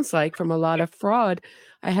sounds like from a lot of fraud.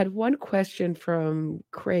 I had one question from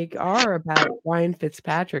Craig R. about Ryan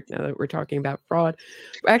Fitzpatrick, now that we're talking about fraud.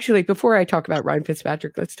 Actually, before I talk about Ryan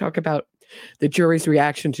Fitzpatrick, let's talk about the jury's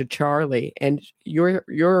reaction to Charlie and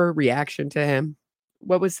your reaction to him.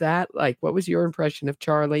 What was that like? What was your impression of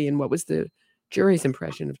Charlie, and what was the jury's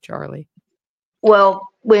impression of Charlie? Well,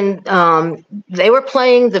 when they were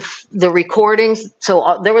playing the recordings,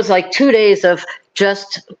 so there was like 2 days of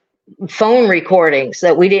just phone recordings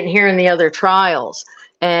that we didn't hear in the other trials.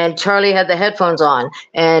 And Charlie had the headphones on,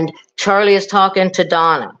 and Charlie is talking to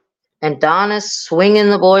Donna. and Donna's swinging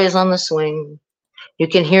the boys on the swing. You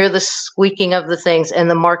can hear the squeaking of the things, and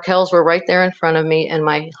the Markells were right there in front of me, and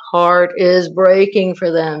my heart is breaking for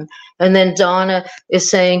them. And then Donna is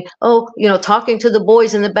saying, oh, talking to the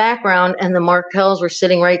boys in the background, and the Markells were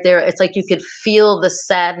sitting right there. It's like you could feel the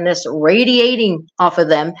sadness radiating off of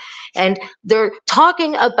them. And they're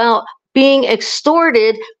talking about being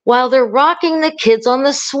extorted while they're rocking the kids on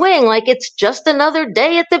the swing. Like it's just another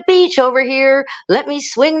day at the beach over here. Let me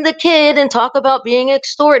swing the kid and talk about being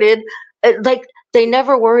extorted. Like, they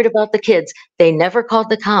never worried about the kids. They never called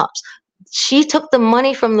the cops. She took the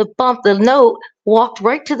money from the bump, the note, walked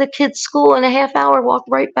right to the kids' school in a half hour, walked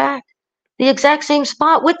right back. The exact same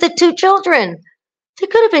spot with the 2 children. They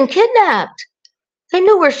could have been kidnapped. They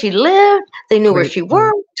knew where she lived. They knew where she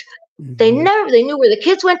worked. They knew where the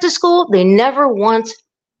kids went to school. They never once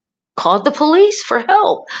called the police for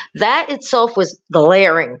help. That itself was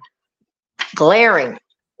glaring.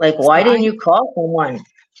 Like, why didn't you call someone?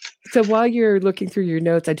 So while you're looking through your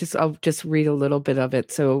notes, I'll just read a little bit of it.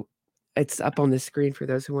 So it's up on the screen for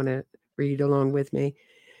those who want to read along with me.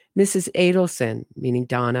 Mrs. Adelson, meaning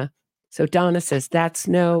Donna. So Donna says,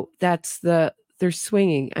 they're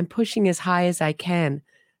swinging. I'm pushing as high as I can.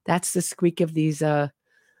 That's the squeak of these, of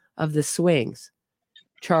the swings.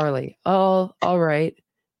 Charlie, oh, all right.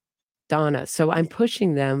 Donna, so I'm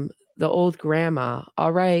pushing them. The old grandma,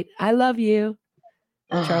 all right. I love you.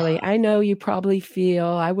 Charlie, I know you probably feel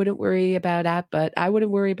I wouldn't worry about that, but I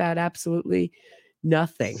wouldn't worry about absolutely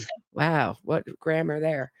nothing. Wow, what grammar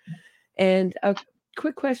there. And a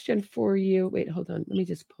quick question for you. Wait, hold on. Let me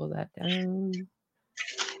just pull that down.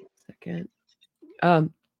 Second.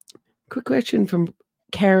 Quick question from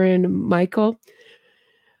Karen Michael.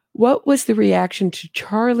 What was the reaction to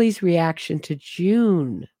Charlie's reaction to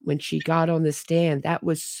June when she got on the stand? That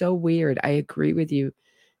was so weird. I agree with you,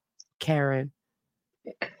 Karen.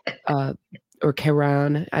 Or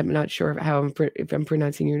Karan. I'm not sure if I'm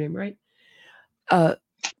pronouncing your name right.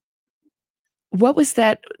 What was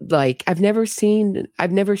that like? I've never seen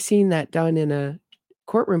that done in a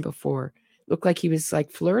courtroom before. Looked like he was like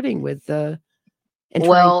flirting with and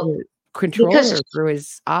trying to control her through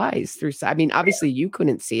his eyes. I mean, obviously you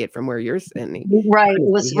couldn't see it from where you're standing. Right, it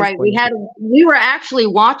was right. We were actually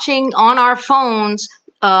watching on our phones.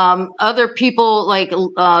 Other people like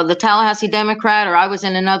the Tallahassee Democrat, or I was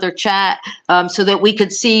in another chat, so that we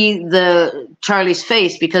could see Charlie's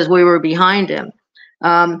face because we were behind him.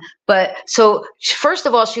 But so first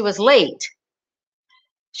of all, she was late.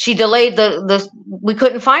 She delayed we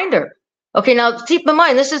couldn't find her. Okay, now keep in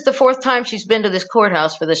mind, this is the 4th time she's been to this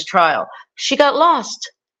courthouse for this trial. She got lost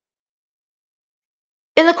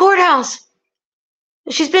in the courthouse.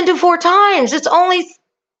 She's been to 4 times. It's only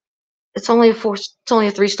a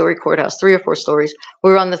 3-story courthouse, 3 or 4 stories.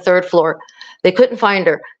 We were on the 3rd floor. They couldn't find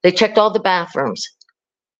her. They checked all the bathrooms.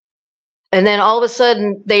 And then all of a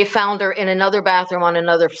sudden they found her in another bathroom on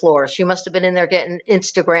another floor. She must have been in there getting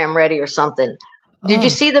Instagram ready or something. Did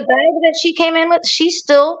you see the bag that she came in with? She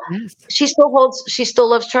still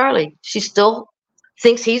loves Charlie. She still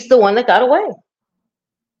thinks he's the one that got away.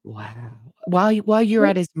 Wow. While you're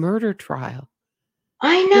at his murder trial.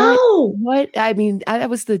 I know. What I mean, that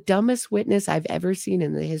was the dumbest witness I've ever seen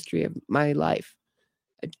in the history of my life.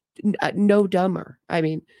 No dumber. I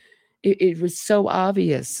mean, it was so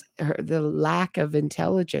obvious, the lack of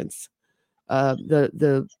intelligence.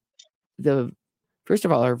 The first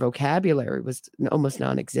of all, her vocabulary was almost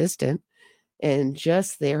non-existent, and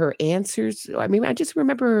just her answers. I mean, I just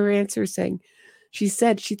remember her answers saying, she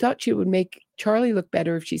said she thought she would make Charlie look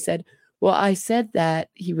better if she said, well, I said that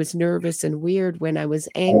he was nervous and weird when I was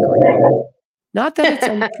angry. Not that it's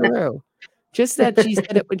untrue, just that she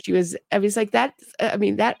said it when she was. I was like that. I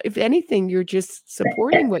mean, that if anything, you're just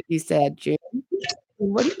supporting what you said, June.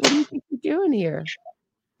 What do you think you're doing here?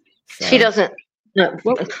 So, she doesn't. No,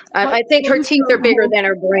 I think her teeth are bigger than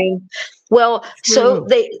her brain. Well, so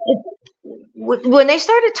when they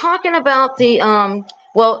started talking about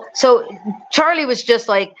so Charlie was just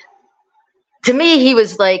like, to me, he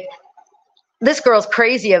was like, this girl's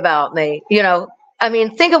crazy about me. I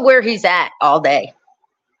mean, think of where he's at all day.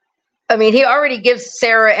 I mean, he already gives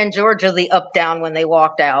Sarah and Georgia the up down when they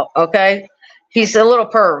walked out. Okay. He's a little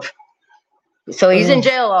perv. So he's in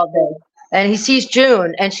jail all day, and he sees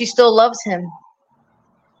June and she still loves him.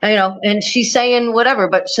 And she's saying whatever,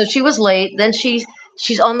 but so she was late. Then she's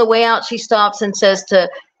on the way out. She stops and says to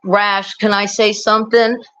Rash, can I say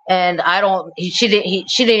something? And she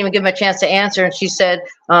didn't even give him a chance to answer. And she said,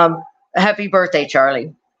 happy birthday,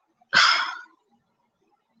 Charlie.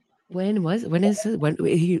 When is his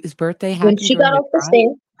birthday? When she got off the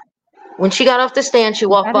stand. When she got off the stand, she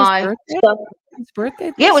walked by. His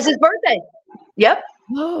birthday? Yeah, it was his birthday. Yep.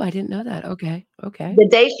 Oh, I didn't know that. Okay. The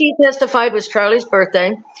day she testified was Charlie's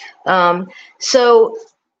birthday. During some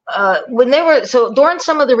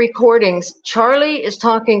of the recordings, Charlie is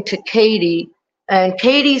talking to Katie, and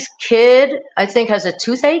Katie's kid, I think, has a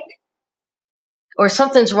toothache or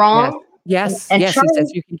something's wrong. Yes. And Yes. Charlie, He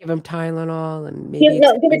says you can give him Tylenol and maybe give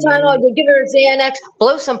her Tylenol, give her a Xanax,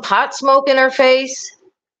 blow some pot smoke in her face.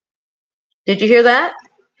 Did you hear that?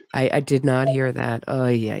 I did not hear that. Oh,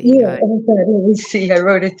 yeah. Let me see. I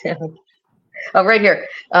wrote it down. Oh, right here.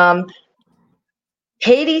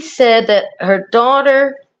 Katie said that her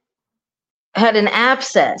daughter had an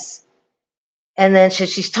abscess. And then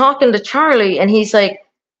she's talking to Charlie, and he's like,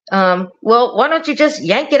 well, why don't you just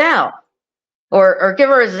yank it out? Or give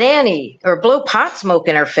her a Xanny, or blow pot smoke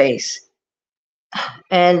in her face.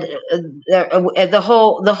 And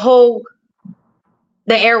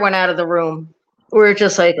the air went out of the room. We're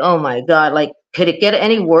just like, oh my God, like, could it get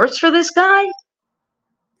any worse for this guy?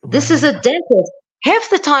 This is a dentist. Half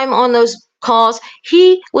the time on those calls,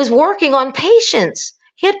 he was working on patients.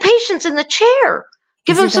 He had patients in the chair.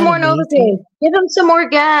 Give him some more Novocaine. Give him some more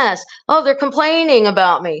gas. Oh, they're complaining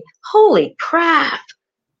about me. Holy crap.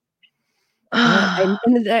 I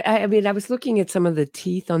mean, I was looking at some of the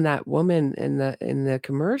teeth on that woman in the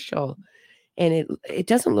commercial, and it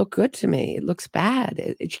doesn't look good to me. It looks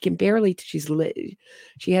bad. She can barely.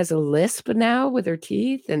 She has a lisp now with her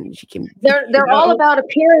teeth, and she can. They're all about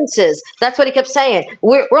appearances. That's what he kept saying.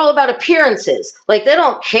 We're all about appearances. Like, they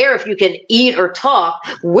don't care if you can eat or talk.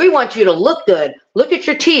 We want you to look good. Look at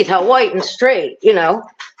your teeth, how white and straight.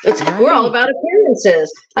 We're all about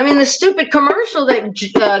appearances. I mean, the stupid commercial that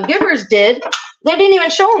Givers did, they didn't even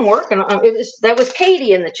show him working. That was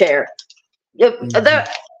Katie in the chair.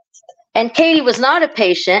 And Katie was not a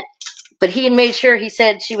patient, but he made sure he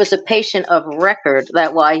said she was a patient of record.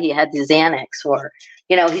 That's why he had the Xanax for her.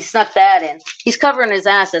 He snuck that in. He's covering his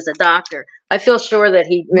ass as a doctor. I feel sure that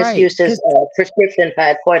he misused his prescription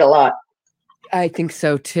pad quite a lot. I think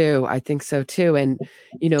so too. And,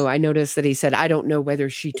 I noticed that he said, I don't know whether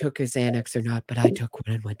she took a Xanax or not, but I took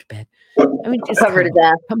one and went to bed. I mean, just covered his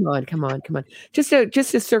ass. Come on. Just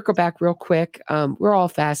to circle back real quick. We're all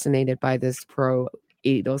fascinated by this pro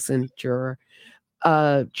Adelson juror.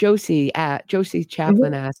 Josie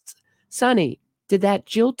Chaplin asks, Sonny, did that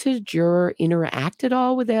jilted juror interact at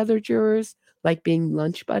all with the other jurors, like being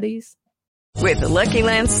lunch buddies? With the Lucky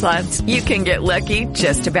Land Slots, you can get lucky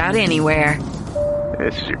just about anywhere.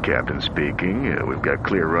 This is your captain speaking. We've got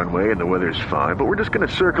clear runway and the weather's fine, but we're just going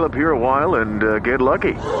to circle up here a while and get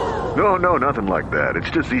lucky. No, nothing like that. It's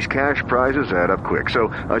just these cash prizes add up quick. So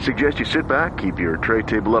I suggest you sit back, keep your tray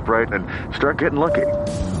table upright, and start getting lucky.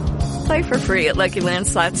 Play for free at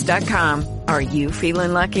LuckyLandSlots.com. Are you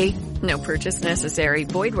feeling lucky? No purchase necessary.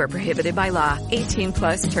 Void where prohibited by law.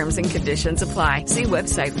 18+ terms and conditions apply. See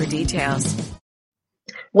website for details.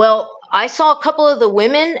 Well, I saw a couple of the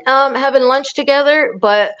women having lunch together,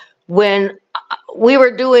 but when we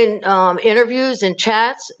were doing interviews and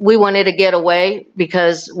chats, we wanted to get away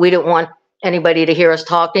because we didn't want anybody to hear us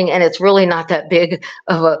talking, and it's really not that big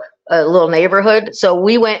of a little neighborhood. So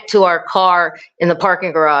we went to our car in the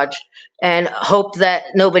parking garage and hoped that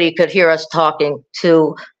nobody could hear us talking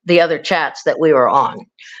to the other chats that we were on.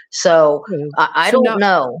 So I don't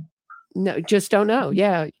know. No, just don't know.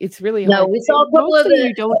 Yeah, it's really hard. No, we saw a couple of them.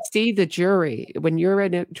 You don't see the jury when you're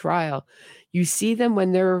in a trial. You see them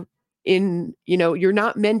when they're in, you're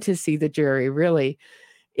not meant to see the jury, really.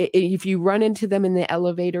 If you run into them in the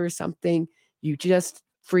elevator or something, you just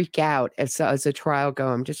freak out as a trial go.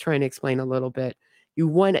 I'm just trying to explain a little bit. You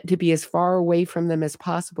want it to be as far away from them as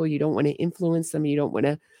possible. You don't want to influence them. You don't want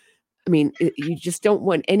to, you just don't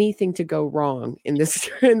want anything to go wrong in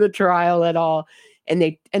the trial at all. And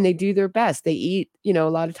they do their best. They eat, a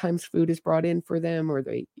lot of times food is brought in for them, or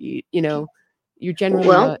they eat, you're generally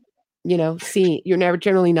not, you're never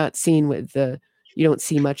generally not seen with you don't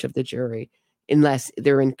see much of the jury unless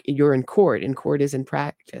you're in court, and court is in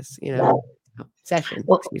practice, session.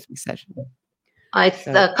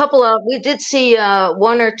 A couple of, we did see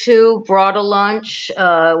one or two brought a lunch,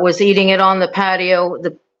 was eating it on the patio.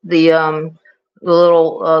 The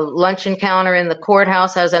little luncheon counter in the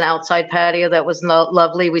courthouse has an outside patio that was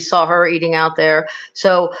lovely. We saw her eating out there.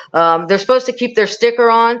 So they're supposed to keep their sticker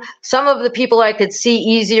on. Some of the people I could see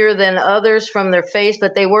easier than others from their face,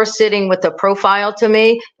 but they were sitting with a profile to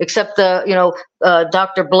me, except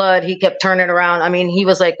Dr. Blood, he kept turning around. I mean, he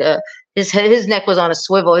was like, his neck was on a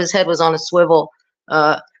swivel. His head was on a swivel.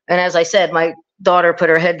 And as I said, my daughter put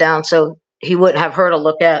her head down so he wouldn't have her to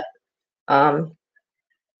look at.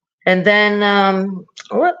 And then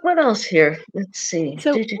what else here? Let's see.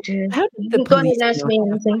 So, how did the You go ahead police and ask know me how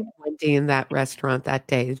to anything. find Wendy in that restaurant that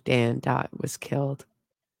day Dan was killed?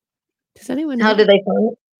 Does anyone know? How did they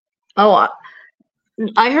find it? Oh,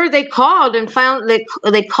 I heard they called and found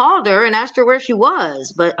they called her and asked her where she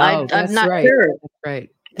was, but Oh, I'm that's not right. sure. That's right.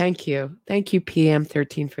 Thank you. Thank you,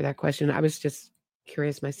 PM13, for that question. I was just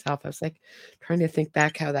curious myself. I was like trying to think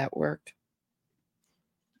back how that worked.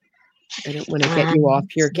 I don't want to get you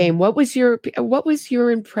off your game. What was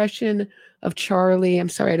your impression of Charlie? I'm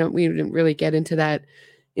sorry, we didn't really get into that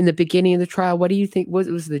in the beginning of the trial. What do you think was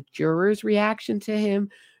the jurors' reaction to him?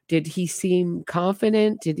 Did he seem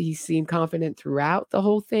confident? Did he seem confident throughout the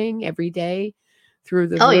whole thing, every day through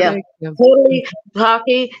the verdict? Yeah, totally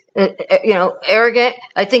cocky, arrogant.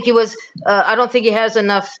 I think he was. I don't think he has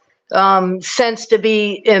enough sense to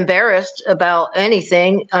be embarrassed about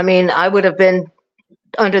anything. I mean, I would have been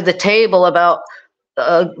under the table about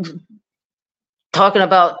talking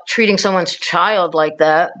about treating someone's child like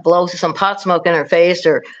that, blow some pot smoke in her face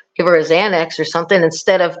or give her a Xanax or something,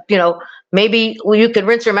 instead of, maybe you could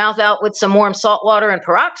rinse her mouth out with some warm salt water and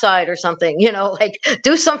peroxide or something, like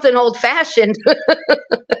do something old fashioned,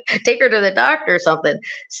 take her to the doctor or something.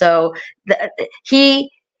 So that's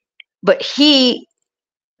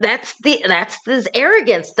his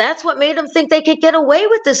arrogance. That's what made him think they could get away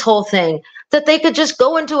with this whole thing, that they could just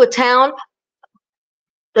go into a town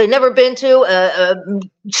they'd never been to,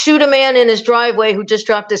 shoot a man in his driveway who just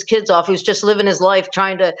dropped his kids off, who's just living his life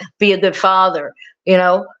trying to be a good father,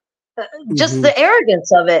 just the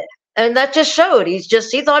arrogance of it. And that just showed he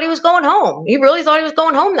thought he was going home. He really thought he was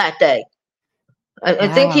going home that day. I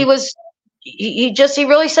think he was, he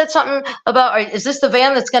really said something about, is this the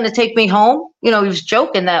van that's going to take me home? He was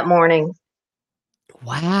joking that morning.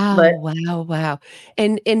 Wow. Wow.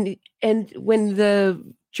 And when the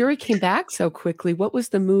jury came back so quickly, what was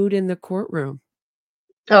the mood in the courtroom?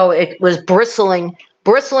 Oh, it was bristling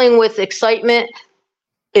with excitement.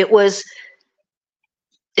 It was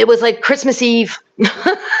like Christmas Eve and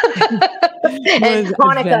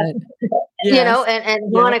Hanukkah, yes.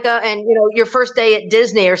 and Hanukkah, and your first day at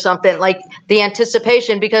Disney or something, like the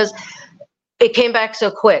anticipation, because it came back so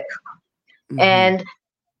quick. And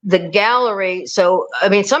the gallery. So, I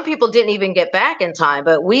mean, some people didn't even get back in time,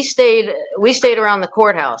 but we stayed around the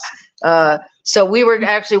courthouse. So we were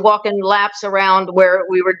actually walking laps around where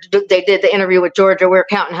they did the interview with Georgia. We were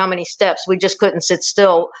counting how many steps. We just couldn't sit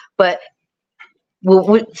still, but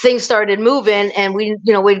things started moving, and we'd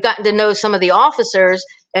gotten to know some of the officers.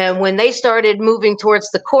 And when they started moving towards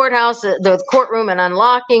the courthouse, the courtroom, and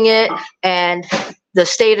unlocking it, and the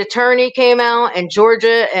state attorney came out, and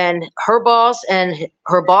Georgia and her boss and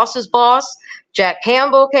her boss's boss, Jack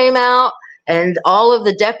Campbell, came out, and all of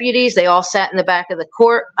the deputies, they all sat in the back of the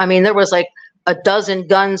court. I mean, there was like a dozen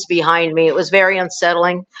guns behind me. It was very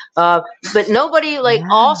unsettling. But nobody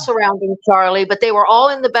all surrounding Charlie, but they were all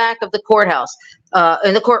in the back of the courthouse,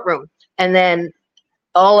 in the courtroom. And then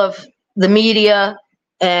all of the media,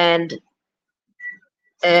 and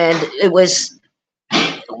it was,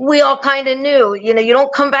 we all kind of knew, you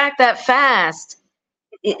don't come back that fast.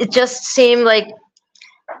 It just seemed like,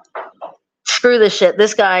 screw this shit.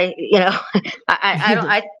 This guy,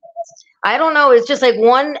 I don't know. It's just like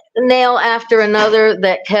one nail after another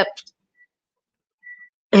that kept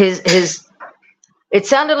his. It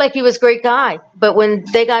sounded like he was a great guy, but when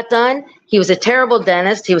they got done, he was a terrible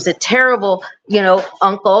dentist. He was a terrible,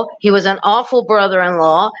 uncle. He was an awful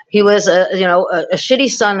brother-in-law. He was a shitty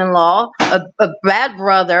son-in-law, a bad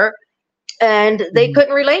brother, and they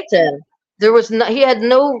couldn't relate to him. There was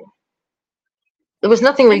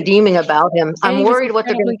nothing redeeming about him. I'm worried what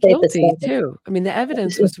they're going to say at this point. Too. I mean, the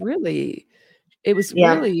evidence was really,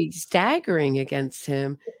 really staggering against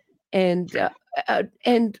him, and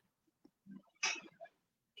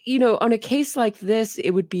on a case like this,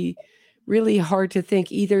 it would be really hard to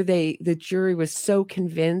think either the jury was so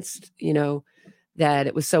convinced, that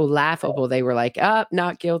it was so laughable. They were like,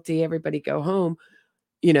 not guilty, everybody go home,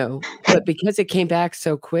 but because it came back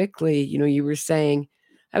so quickly,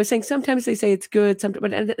 I was saying sometimes they say it's good,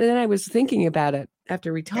 but then I was thinking about it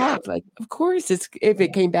after we talked, like, of course if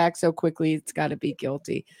it came back so quickly, it's got to be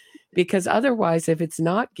guilty, because otherwise, if it's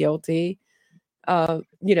not guilty,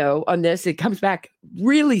 on this, it comes back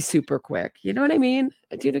really super quick. You know what I mean?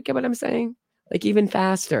 Do you get what I'm saying? Like even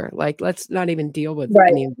faster. Like, let's not even deal with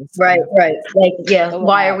any of this. Right. Like,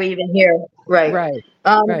 why are we even here? Right.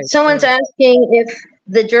 Someone's asking if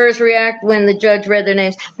the jurors react when the judge read their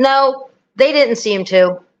names. No, they didn't seem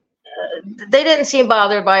to. They didn't seem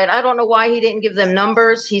bothered by it. I don't know why he didn't give them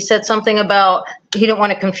numbers. He said something about he didn't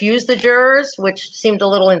want to confuse the jurors, which seemed a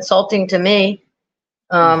little insulting to me.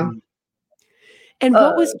 Um, And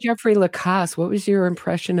what was Jeffrey Lacasse? What was your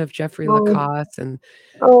impression of Jeffrey Lacasse? And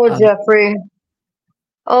Jeffrey.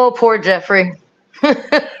 Oh, poor Jeffrey.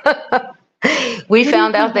 We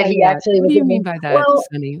found out that he actually was. What do you mean by that, Well,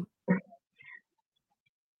 Sunny?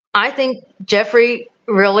 I think Jeffrey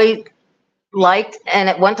really liked and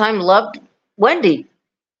at one time loved Wendy,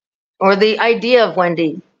 or the idea of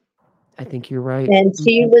Wendy. I think you're right. And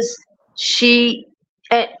she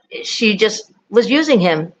just was using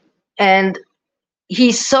him, and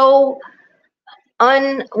he's so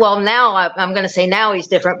well, now I'm going to say now he's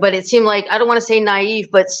different, but it seemed like, I don't want to say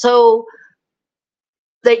naive, but so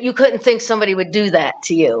that you couldn't think somebody would do that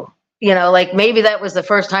to you. You know, like maybe that was the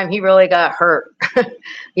first time he really got hurt.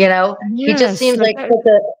 You know, he just seems like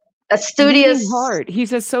a studious bleeding heart.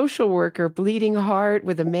 He's a social worker, bleeding heart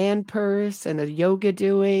with a man purse and a yoga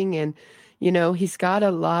doing, and you know, he's got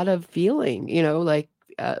a lot of feeling. You know, like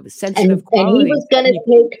sensitive qualities. And he was going to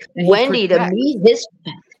take Wendy to meet his.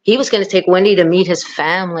 He was going to take Wendy to meet his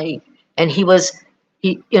family, and he was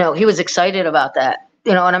excited about that.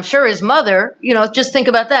 You know, and I'm sure his mother, you know, just think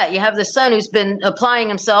about that. You have the son who's been applying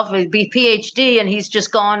himself with a PhD, and he's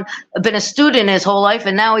just been a student his whole life,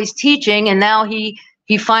 and now he's teaching, and now he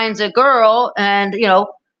finds a girl, and, you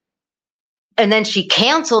know, and then she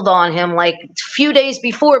canceled on him like a few days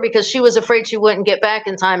before because she was afraid she wouldn't get back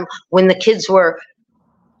in time when the kids were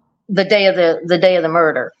the day of the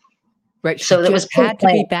murder. Right. She so that was had to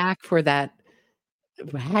be back for that.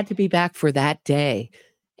 Had to be back for that day,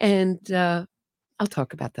 and I'll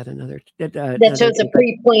talk about that another. That shows a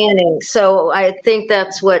pre-planning. So I think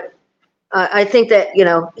that's what I think that, you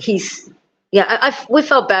know, we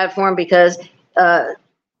felt bad for him because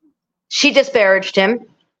she disparaged him,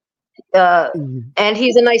 and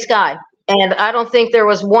he's a nice guy. And I don't think there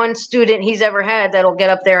was one student he's ever had that'll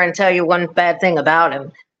get up there and tell you one bad thing about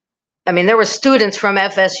him. I mean, there were students from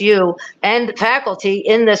FSU and faculty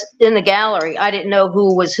in the gallery. I didn't know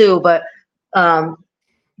who was who, but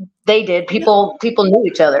they did. People knew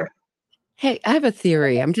each other. Hey, I have a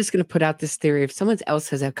theory. I'm just going to put out this theory. If someone else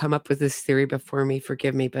has come up with this theory before me,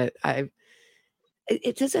 forgive me, but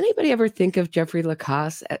does anybody ever think of Jeffrey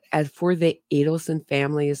Lacasse as for the Adelson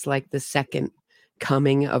family as like the second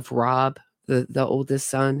coming of Rob, the oldest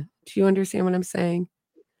son? Do you understand what I'm saying?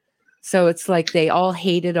 So it's like they all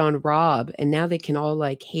hated on Rob, and now they can all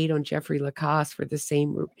like hate on Jeffrey Lacasse for the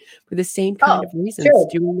same kind of reasons. Sure.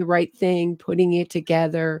 Doing the right thing, putting it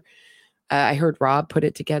together. I heard Rob put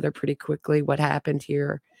it together pretty quickly. What happened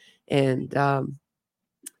here, and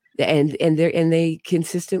they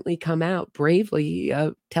consistently come out bravely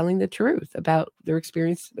telling the truth about their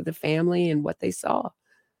experience with the family and what they saw.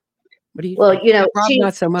 What do you? Well, think? you know, Rob,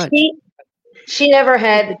 not so much. She never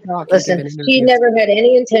had. Listen, she never had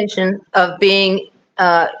any intention of being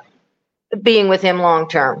with him long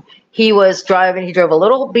term. He was driving. He drove a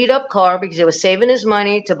little beat up car because he was saving his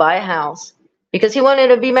money to buy a house because he wanted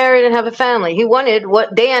to be married and have a family. He wanted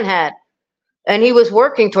what Dan had, and he was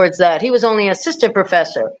working towards that. He was only an assistant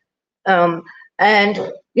professor,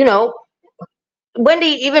 and you know, Wendy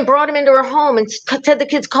even brought him into her home and said the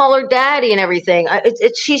kids call her daddy and everything.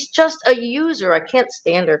 She's just a user. I can't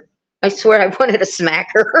stand her. I swear I wanted to smack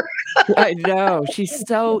her. I know. She's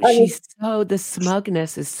so, the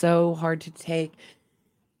smugness is so hard to take.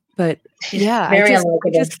 But yeah, I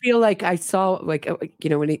just feel like I saw, like, you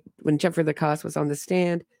know, when Jeffrey Lacasse was on the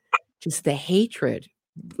stand, just the hatred,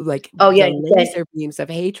 like, the laser beams of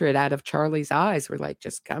hatred out of Charlie's eyes were like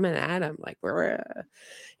just coming at him, like,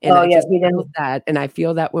 and I just feel that. And I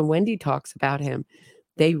feel that when Wendy talks about him,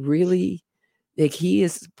 they really, like, he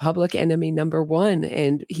is public enemy number one,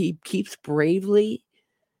 and he keeps bravely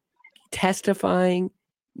testifying.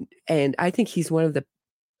 And I think he's one of the,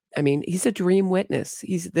 I mean, he's a dream witness.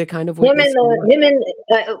 He's the kind of witness.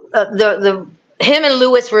 Him and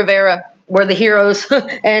Luis Rivera were the heroes,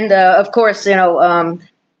 and of course, you know,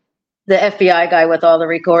 the FBI guy with all the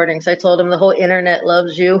recordings. I told him the whole internet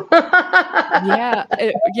loves you. yeah,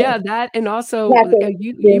 that, and also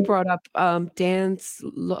you brought up Dan's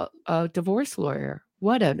divorce lawyer.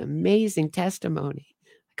 What an amazing testimony!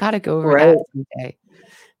 Got to go over that someday.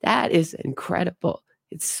 That is incredible.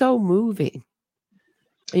 It's so moving.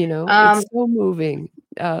 You know, it's so moving.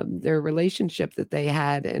 Their relationship that they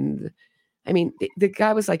had, and I mean, the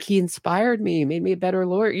guy was like, he inspired me, made me a better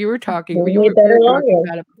lawyer. You were talking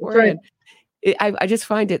about it beforehand. I just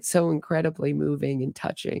find it so incredibly moving and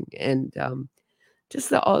touching, and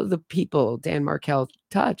just all the people Dan Markel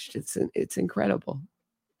touched. It's incredible.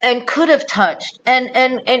 and could have touched.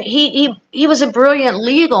 And he was a brilliant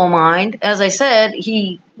legal mind. As I said,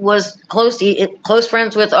 he was close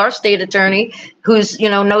friends with our state attorney, who's,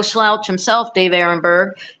 no slouch himself, Dave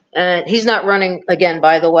Ehrenberg. He's not running again,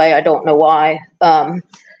 by the way. I don't know why. I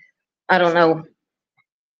don't know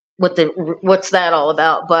what's that all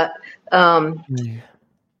about, but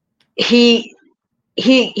he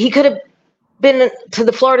could have been to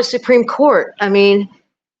the Florida Supreme Court. I mean,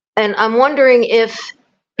 and I'm wondering if,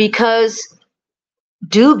 because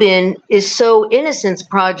Dubin is so Innocence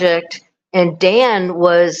Project and Dan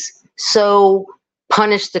was so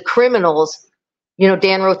Punish the Criminals,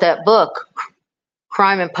 Dan wrote that book,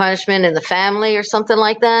 Crime and Punishment in the Family, or something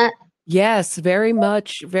like that. Yes, very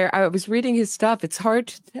much. I was reading his stuff. It's hard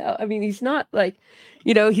to tell. I mean, he's not like,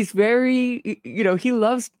 he's very,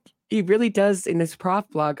 he really does in his prof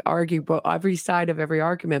blog argue every side of every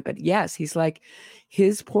argument. But yes, he's like,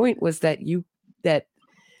 his point was that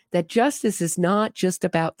that justice is not just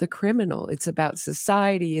about the criminal. It's about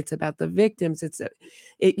society. It's about the victims.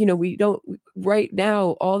 We don't, right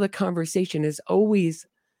now, all the conversation is always,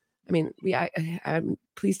 I mean,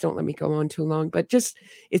 please don't let me go on too long, but just,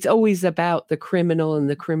 it's always about the criminal and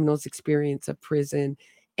the criminal's experience of prison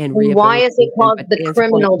and why is it called the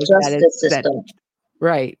criminal justice system?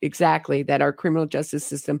 Right, exactly. That our criminal justice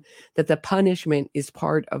system, that the punishment is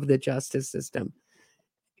part of the justice system,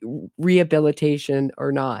 rehabilitation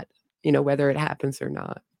or not, whether it happens or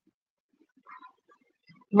not.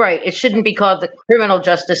 Right. It shouldn't be called the criminal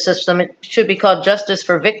justice system. It should be called justice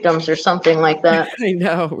for victims or something like that. I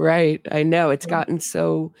know, right? I know. It's gotten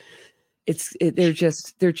so. They're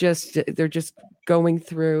just going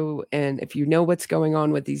through, and if you know what's going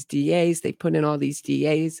on with these DAs, they put in all these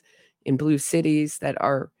DAs in blue cities that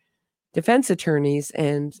are defense attorneys,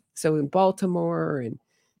 and so in Baltimore and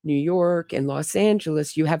New York and Los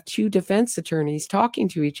Angeles, you have two defense attorneys talking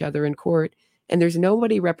to each other in court. And there's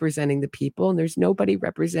nobody representing the people, and there's nobody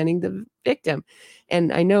representing the victim.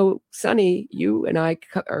 And I know, Sonny, you and I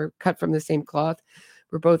are cut from the same cloth.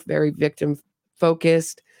 We're both very victim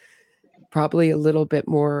focused, probably a little bit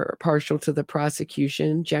more partial to the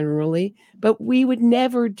prosecution generally. But we would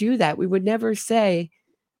never do that. We would never say,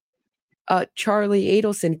 Charlie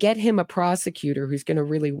Adelson, get him a prosecutor who's going to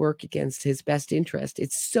really work against his best interest.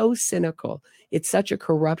 It's so cynical. It's such a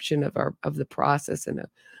corruption of the process and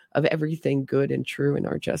of everything good and true in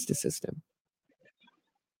our justice system.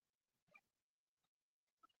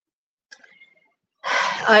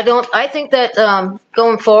 I think that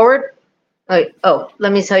going forward,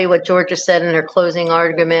 let me tell you what Georgia said in her closing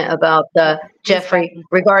argument about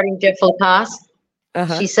regarding Jeff Lacasse.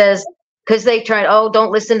 She says, because they tried,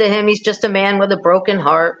 don't listen to him. He's just a man with a broken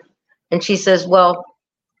heart. And she says, well,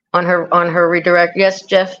 on her redirect, yes,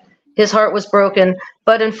 Jeff, his heart was broken,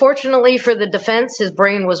 but unfortunately for the defense, his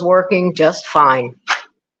brain was working just fine.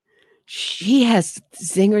 She has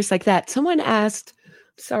zingers like that. Someone asked,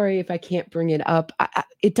 sorry if I can't bring it up.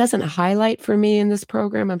 It doesn't highlight for me in this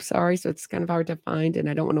program. I'm sorry. So it's kind of hard to find, and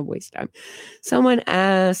I don't want to waste time. Someone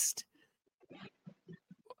asked,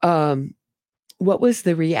 what was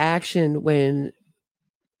the reaction when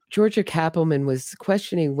Georgia Kappelman was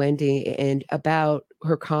questioning Wendy and about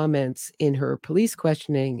her comments in her police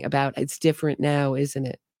questioning about it's different now, isn't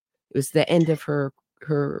it? It was the end of her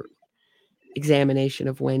examination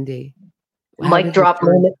of Wendy. Mic drop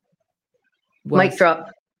moment. Mic drop.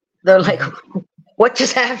 They're like, what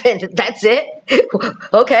just happened? That's it?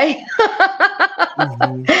 Okay.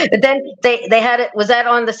 Mm-hmm. Then they had it. Was that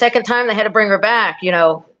on the second time they had to bring her back?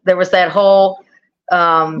 There was that whole.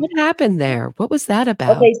 What happened there? What was that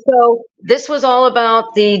about? Okay, so this was all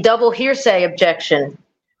about the double hearsay objection,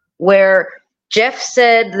 where Jeff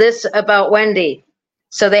said this about Wendy.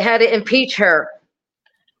 So they had to impeach her.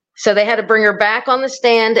 So they had to bring her back on the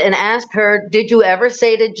stand and ask her, did you ever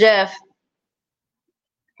say to Jeff,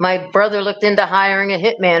 my brother looked into hiring a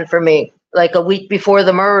hitman for me, like a week before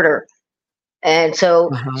the murder? And so,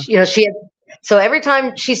 so every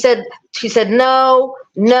time she said no,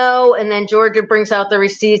 and then Georgia brings out the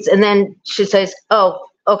receipts, and then she says, oh,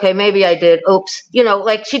 okay, maybe I did. Oops.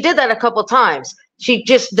 Like she did that a couple times. She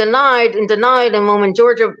just denied, and when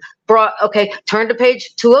Georgia turn to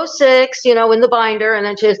page 206, in the binder, and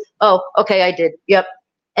then she says, oh, okay, I did. Yep.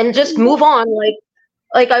 And just move on.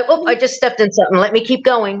 I just stepped in something. Let me keep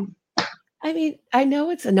going. I mean, I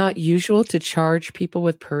know it's not usual to charge people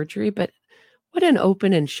with perjury, but what an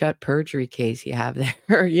open and shut perjury case you have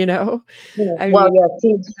there, Yeah.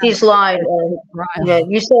 She's lied.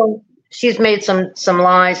 You saw she's made some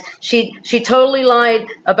lies. She totally lied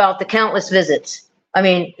about the countless visits. I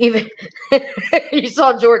mean, even you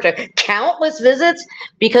saw Georgia, countless visits,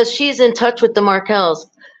 because she's in touch with the Markells.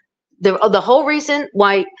 the whole reason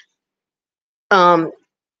why,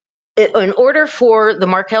 in order for the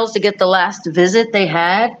Markells to get the last visit they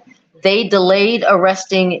had, they delayed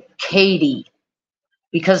arresting Katie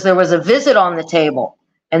because there was a visit on the table.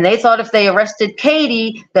 And they thought if they arrested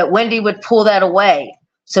Katie, that Wendy would pull that away.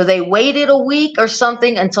 So they waited a week or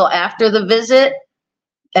something until after the visit,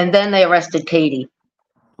 and then they arrested Katie.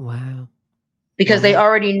 Wow. Because they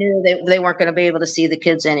already knew they weren't going to be able to see the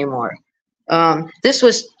kids anymore. This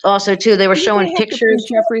was also, too, they were showing pictures.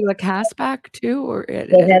 Jeffrey Lacasse back, too? Or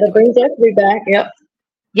They had to bring Jeffrey back, yep.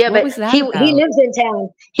 Yeah, What but was that he about? lives in town.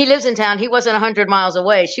 He lives in town. He wasn't 100 miles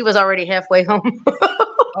away. She was already halfway home.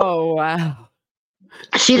 Oh, wow.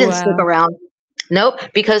 She didn't stick around. Nope,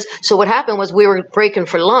 because so what happened was we were breaking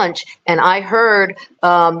for lunch, and I heard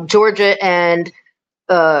Georgia and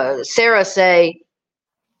Sarah say,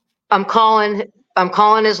 I'm calling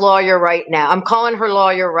his lawyer right now. I'm calling her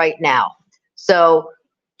lawyer right now. So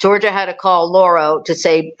Georgia had to call Laura to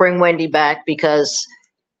say, bring Wendy back because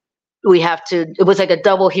we have to, it was like a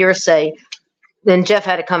double hearsay. Then Jeff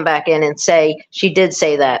had to come back in and say, she did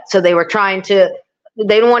say that. So they were trying to,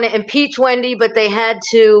 they didn't want to impeach Wendy, but they had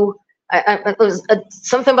to, it was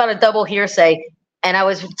something about a double hearsay. And I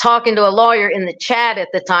was talking to a lawyer in the chat at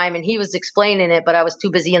the time, and he was explaining it, but I was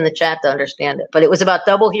too busy in the chat to understand it. But it was about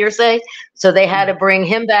double hearsay. So they had to bring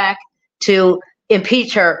him back to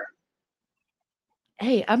impeach her.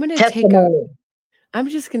 Hey, I'm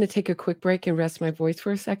just going to take a quick break and rest my voice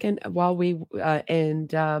for a second while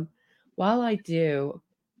while I do,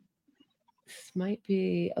 this might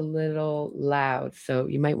be a little loud, so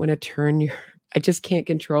you might want to turn your, I just can't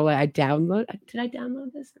control it. Did I download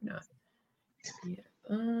this or not?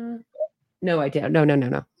 Yeah. No, I did.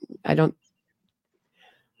 No. I don't.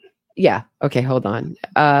 Yeah. Okay. Hold on.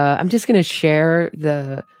 I'm just going to share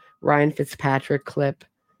the Ryan Fitzpatrick clip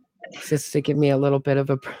just to give me a little bit of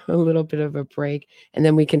a break, and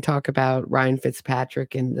then we can talk about Ryan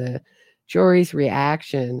Fitzpatrick and the jury's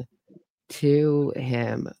reaction to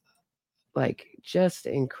him. Like, just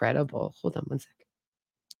incredible. Hold on one second.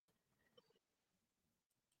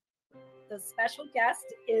 The special guest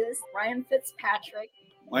is Ryan Fitzpatrick.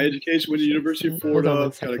 My education went to the University of Florida,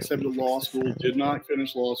 got accepted to law school, did not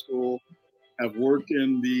finish law school, have worked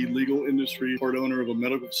in the legal industry, part owner of a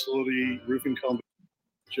medical facility, roofing company,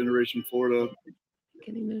 Generation Florida.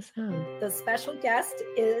 Getting this sound. The special guest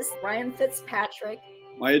is Ryan Fitzpatrick.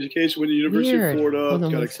 My education went to the University of Florida,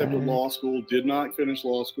 got accepted to law school, did not finish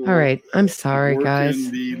law school. All right, I'm sorry, guys.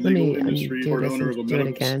 In the legal industry, part owner of a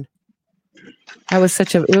medical again. It was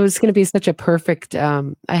going to be such a perfect,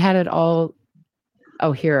 I had it all.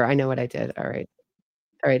 Oh, here, I know what I did. All right,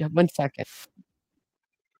 1 second.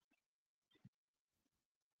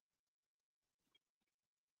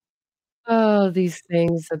 Oh, these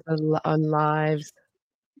things on lives.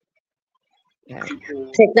 Yeah.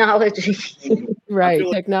 Technology. Right.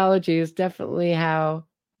 Technology is definitely how.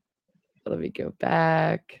 Let me go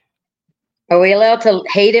back. Are we allowed to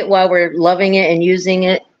hate it while we're loving it and using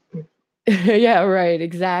it? Yeah, right.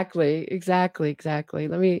 Exactly.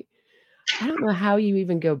 I don't know how you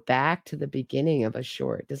even go back to the beginning of a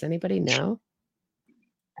short. Does anybody know?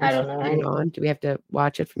 I don't know. Do we have to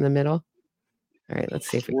watch it from the middle? All right, let's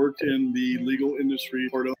see if we worked in the legal industry.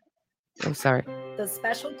 Oh, sorry. The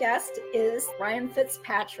special guest is Ryan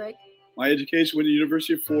Fitzpatrick. My education went to the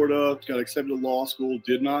University of Florida, got accepted to law school,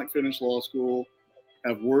 did not finish law school,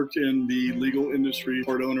 have worked in the legal industry,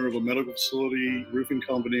 part owner of a medical facility, roofing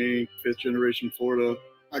company, 5th generation Florida.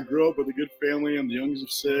 I grew up with a good family. I'm the youngest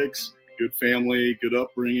of 6. Good family, good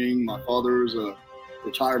upbringing. My father was a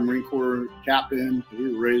retired Marine Corps captain.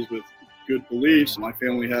 We were raised with good beliefs. My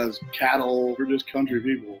family has cattle. We're just country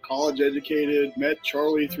people. College educated, met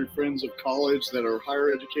Charlie through friends of college that are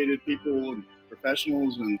higher educated people and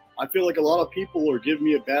professionals. And I feel like a lot of people are giving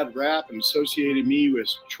me a bad rap and associating me with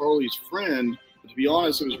Charlie's friend. But to be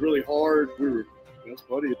honest, it was really hard. We were best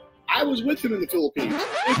buddies. I was with him in the Philippines,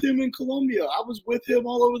 with him in Colombia. I was with him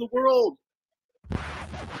all over the world.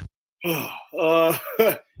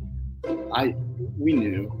 We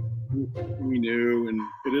knew, and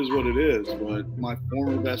it is what it is. But my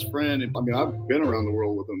former best friend, I've been around the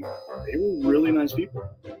world with them. They were really nice people.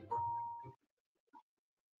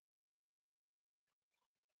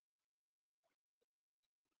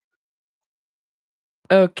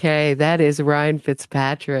 Okay, that is Ryan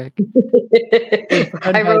Fitzpatrick.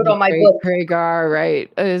 I wrote on my book. Kragar,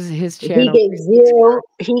 right? Is his channel.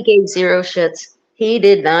 He gave zero shits. He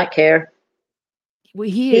did not care. Well,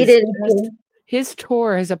 his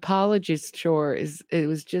tour, his apologist tour, it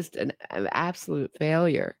was just an absolute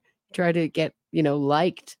failure. Try to get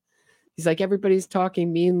liked He's like, everybody's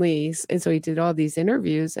talking meanly. And so he did all these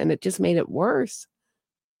interviews and it just made it worse.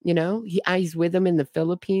 You know, he's with him in the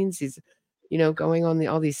Philippines. He's, you know, going on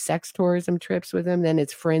all these sex tourism trips with him. Then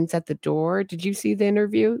his friends at the door. Did you see the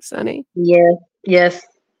interview, Sonny? Yeah. Yes.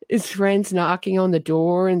 His friends knocking on the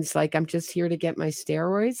door and it's like, I'm just here to get my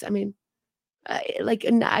steroids. I mean,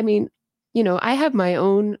 you know, I have my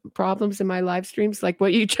own problems in my live streams, like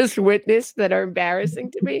what you just witnessed that are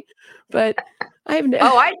embarrassing to me. But I think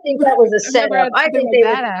that was a setup. I think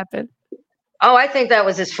that happened. Oh, I think that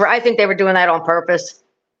was I think they were doing that on purpose.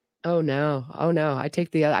 Oh no! I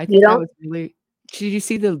think that was really. Did you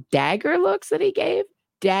see the dagger looks that he gave?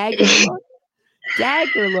 Dagger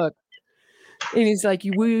look. And he's like,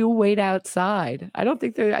 "You wait outside." I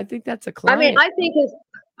think that's a client. I mean,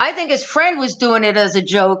 I think his friend was doing it as a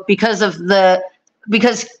joke because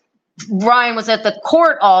Ryan was at the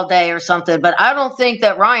court all day or something. But I don't think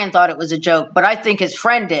that Ryan thought it was a joke. But I think his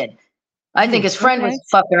friend did. I think his friend was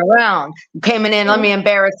fucking around, came in, let me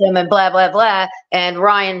embarrass him and blah, blah, blah. And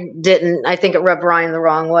Ryan didn't. I think it rubbed Ryan the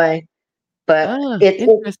wrong way. But it's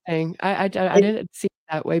interesting. I didn't see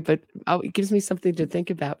it that way, but it gives me something to think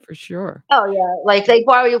about for sure. Oh, yeah. Like they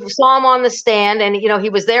probably saw him on the stand and, you know, he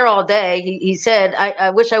was there all day. He said,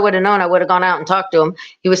 I wish I would have known. I would have gone out and talked to him.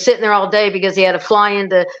 He was sitting there all day because he had to fly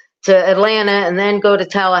into Atlanta and then go to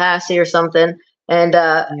Tallahassee or something. And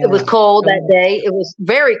it was cold that day. It was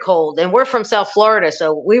very cold. And we're from South Florida.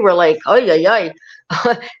 So we were like, oh, yeah.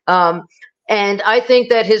 And I think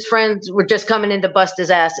that his friends were just coming in to bust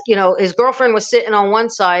his ass. You know, his girlfriend was sitting on one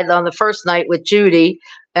side on the first night with Judy.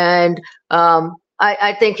 And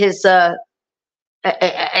I think his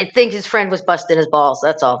friend was busting his balls.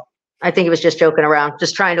 That's all. I think he was just joking around,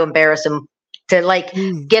 just trying to embarrass him to like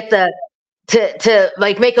get to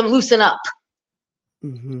like make him loosen up.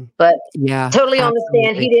 Mm-hmm. But absolutely. totally on the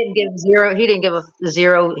stand, he didn't give zero. He didn't give a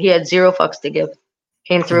zero. He had zero fucks to give.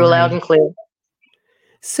 Came through loud and clear.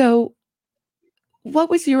 So what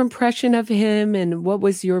was your impression of him and what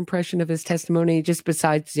was your impression of his testimony, just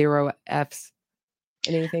besides 0 Fs?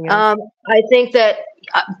 Anything else? I think that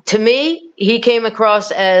to me, he came across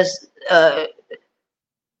as a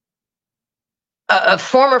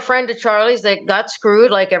former friend of Charlie's that got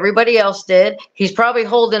screwed like everybody else did. He's probably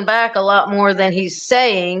holding back a lot more than he's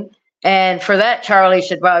saying. And for that, Charlie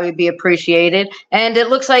should probably be appreciated. And it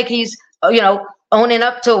looks like he's, you know, owning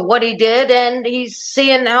up to what he did. And he's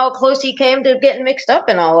seeing how close he came to getting mixed up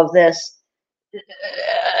in all of this.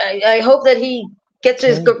 I hope that he gets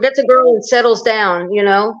a girl and settles down, you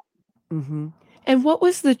know? Mm-hmm. And what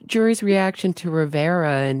was the jury's reaction to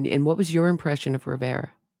Rivera and what was your impression of Rivera?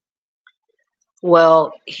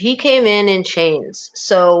 Well, he came in chains.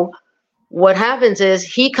 So what happens is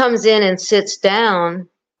he comes in and sits down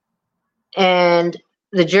and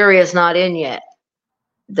the jury is not in yet.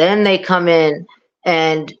 Then they come in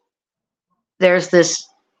and there's this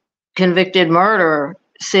convicted murderer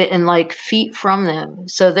sitting like feet from them.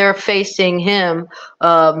 So they're facing him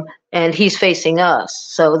and he's facing us.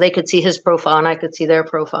 So they could see his profile and I could see their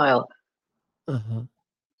profile. Uh-huh.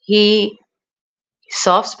 He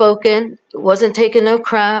soft-spoken, wasn't taking no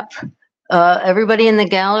crap. Everybody in the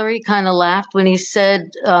gallery kind of laughed when he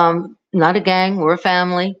said, not a gang, we're a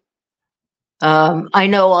family. I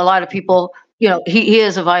know a lot of people, you know, he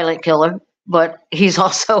is a violent killer, but he's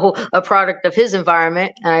also a product of his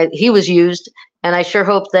environment. He was used, and I sure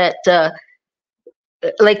hope that,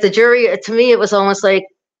 like the jury, to me, it was almost like,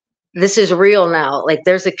 this is real now. Like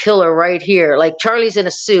there's a killer right here. Like Charlie's in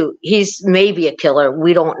a suit. He's maybe a killer.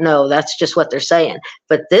 We don't know. That's just what they're saying.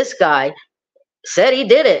 But this guy said he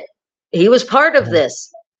did it. He was part of this.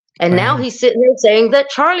 And now he's sitting there saying that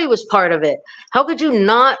Charlie was part of it. How could you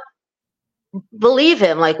not believe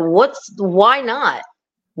him? Like why not?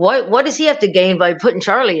 What does he have to gain by putting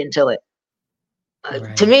Charlie into it?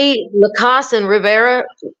 To me, Lacasse and Rivera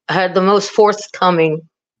had the most forthcoming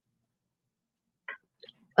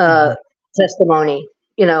testimony,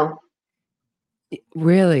 you know.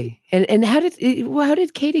 Really? And how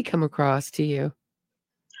did Katie come across to you?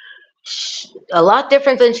 A lot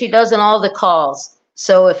different than she does in all the calls.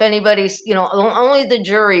 So if anybody's, you know, only the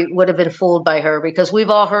jury would have been fooled by her because we've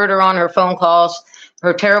all heard her on her phone calls,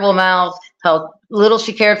 her terrible mouth, how little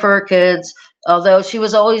she cared for her kids. Although she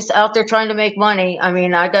was always out there trying to make money. I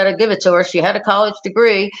mean, I got to give it to her. She had a college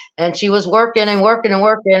degree and she was working and working and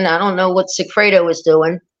working. I don't know what Sigfredo was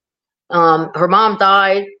doing. Her mom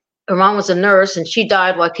died. Her mom was a nurse and she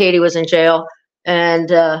died while Katie was in jail.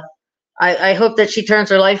 And I hope that she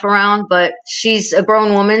turns her life around, but she's a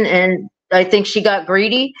grown woman and I think she got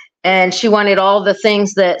greedy and she wanted all the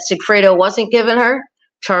things that Sigfredo wasn't giving her.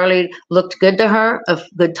 Charlie looked good to her, a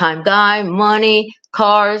good time guy, money,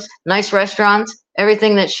 cars, nice restaurants,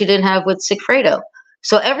 everything that she didn't have with Sigfredo.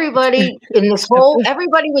 So everybody in this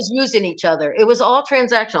everybody was using each other. It was all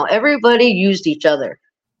transactional. Everybody used each other.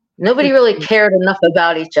 Nobody really cared enough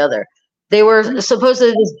about each other. They were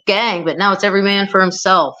supposedly this gang, but now it's every man for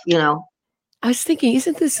himself, you know. I was thinking,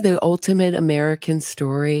 isn't this the ultimate American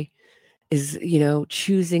story? Is,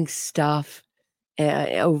 choosing stuff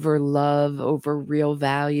over love, over real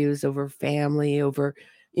values, over family, over,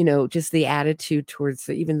 just the attitude towards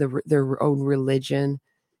even their own religion,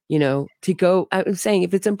 to go. I'm saying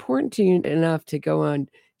if it's important to you enough to go on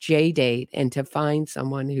J-date and to find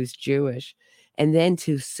someone who's Jewish and then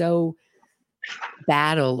to so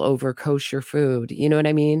battle over kosher food, you know what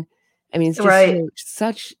I mean? I mean, it's just Right.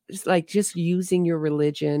 it's like just using your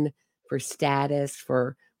religion for status,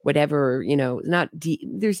 for whatever,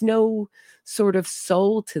 there's no sort of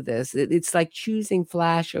soul to this. It's like choosing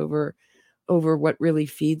flash over what really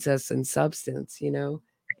feeds us in substance,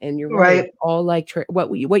 and you're right. Right. All like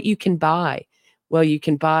what you can buy. Well, you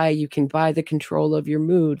can buy the control of your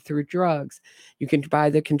mood through drugs. You can buy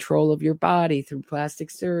the control of your body through plastic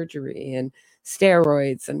surgery and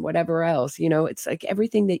steroids and whatever else. It's like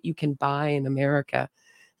everything that you can buy in America,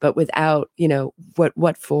 but without,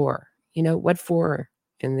 what for? What for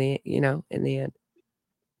in the end.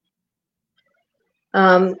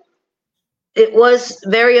 It was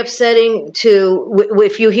very upsetting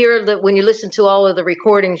if you hear that, when you listen to all of the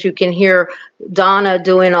recordings, you can hear Donna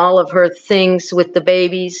doing all of her things with the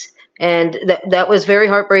babies. And that was very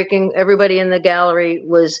heartbreaking. Everybody in the gallery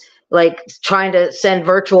was like trying to send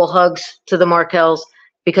virtual hugs to the Markells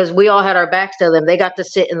because we all had our backs to them. They got to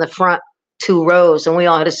sit in the front 2 rows and we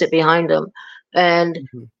all had to sit behind them. And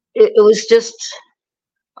it was just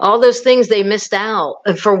all those things they missed out.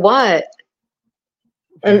 And for what?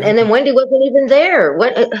 And then Wendy wasn't even there.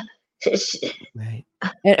 What? Right.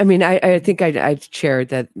 I mean, I think I've shared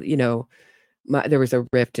that, there was a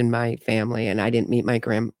rift in my family and I didn't meet my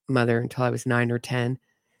grandmother until I was 9 or 10.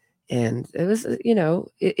 And it was,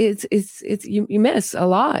 it's you miss a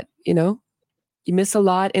lot, you miss a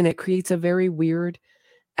lot, and it creates a very weird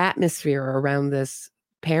atmosphere around this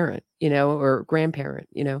parent, or grandparent,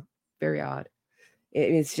 very odd.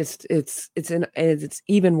 It's just, it's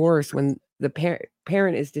even worse when the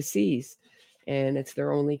parent is deceased and it's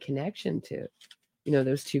their only connection to,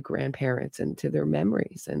 those 2 grandparents and to their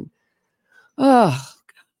memories. And,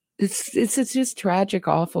 it's just tragic,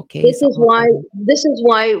 awful case. This is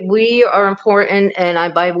why we are important.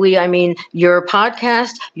 And by we, I mean your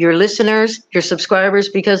podcast, your listeners, your subscribers,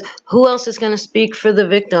 because who else is going to speak for the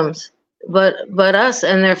victims but us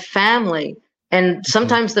and their family? And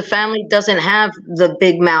sometimes the family doesn't have the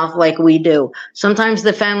big mouth like we do. Sometimes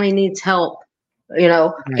the family needs help,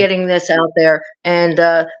 getting this out there. And,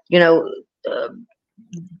 the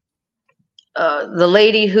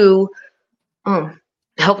lady who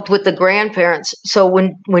helped with the grandparents. So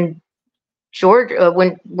when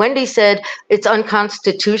Wendy said it's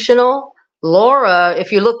unconstitutional, Laura,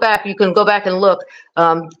 if you look back, you can go back and look,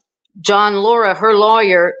 John Laura, her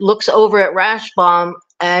lawyer, looks over at Rashbaum,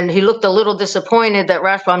 and he looked a little disappointed that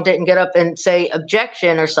Rashbaum didn't get up and say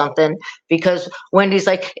objection or something, because Wendy's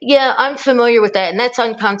like, yeah, I'm familiar with that, and that's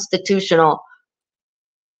unconstitutional.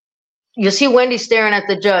 You'll see Wendy staring at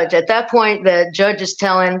the judge. At that point, the judge is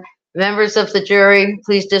telling members of the jury,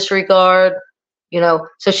 please disregard,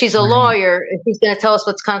 So she's a lawyer, and she's going to tell us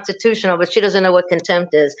what's constitutional, but she doesn't know what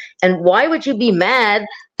contempt is. And why would you be mad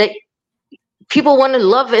that people want to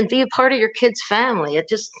love and be a part of your kid's family? It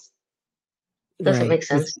just doesn't make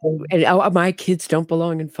sense. And my kids don't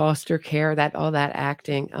belong in foster care. All that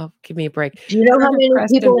acting. Oh, give me a break. Do you know how many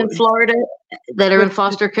people in Florida that are in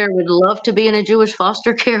foster care would love to be in a Jewish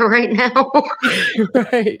foster care right now?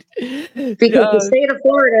 Right. Because the state of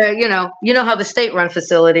Florida, you know how the state-run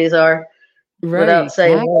facilities are. Right. Without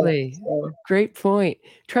saying Exactly. so. Great point.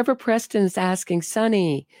 Trevor Preston's asking,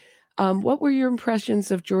 Sonny, what were your impressions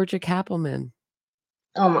of Georgia Kappelman?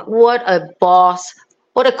 Oh my, what a boss!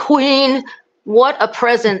 What a queen! What a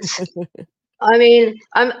presence! I mean,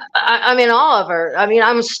 I'm in awe of her. I mean,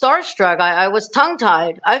 I'm starstruck. I was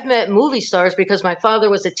tongue-tied. I've met movie stars because my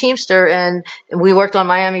father was a Teamster, and we worked on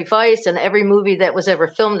Miami Vice and every movie that was ever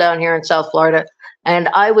filmed down here in South Florida. And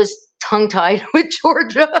I was tongue-tied with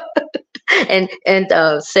Georgia and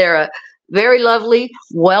Sarah. Very lovely,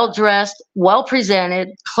 well-dressed, well-presented,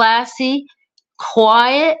 classy,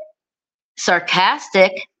 quiet,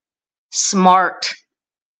 sarcastic, smart,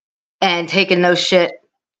 and taking no shit.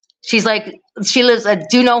 She lives a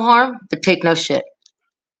do no harm, but take no shit.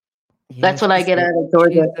 That's what I get out of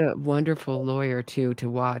Georgia. She's a wonderful lawyer too to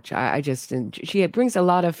watch. She brings a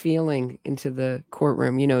lot of feeling into the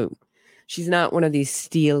courtroom. she's not one of these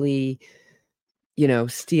steely,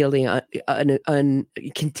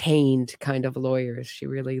 uncontained kind of lawyers. She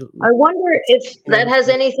really. I wonder if that has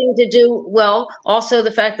anything to do. Well, also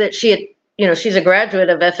the fact that she had, she's a graduate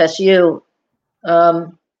of FSU.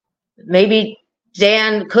 Maybe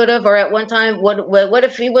Dan could have, or at one time, what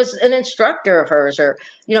if he was an instructor of hers, or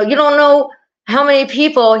you don't know how many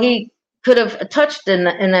people he could have touched in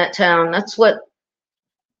that town. That's what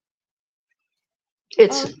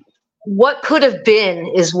it's. What could have been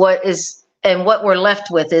is what is, and what we're left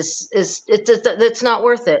with is it's not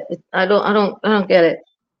worth it. I don't get it.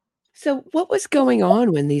 So what was going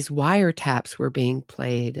on when these wiretaps were being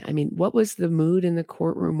played? I mean, what was the mood in the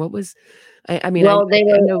courtroom? What was, they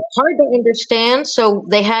were hard to understand, so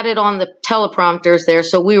they had it on the teleprompters there,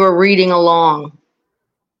 so we were reading along.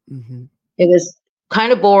 Mm-hmm. It was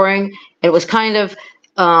kind of boring. It was kind of,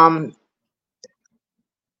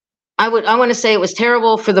 I want to say it was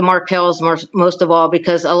terrible for the Markells most of all,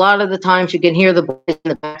 because a lot of the times you can hear the boys in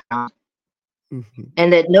the background. Mm-hmm.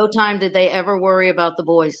 And at no time did they ever worry about the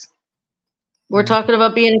boys. We're talking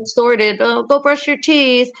about being extorted. Oh, go brush your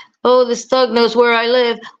teeth. Oh, this thug knows where I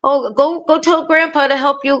live. Oh, go tell Grandpa to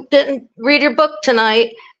help you read your book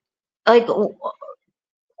tonight. And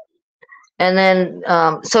then,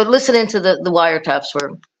 so listening to the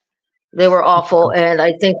wiretaps they were awful, and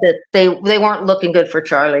I think that they weren't looking good for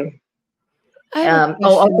Charlie. Yeah.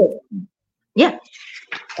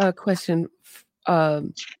 A question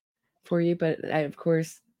for you, but of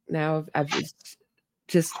course now I've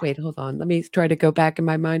just wait, hold on. Let me try to go back in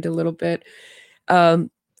my mind a little bit.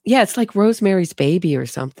 It's like Rosemary's Baby or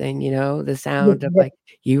something, the sound of like,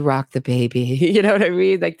 you rock the baby, you know what I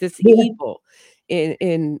mean? Like this evil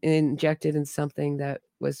injected in something that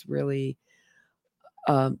was really,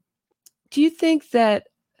 do you think that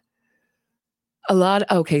now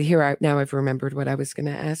I've remembered what I was going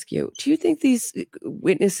to ask you. Do you think these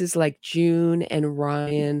witnesses like June and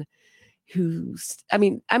Ryan,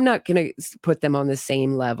 I'm not going to put them on the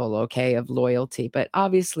same level, of loyalty, but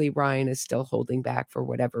obviously Ryan is still holding back for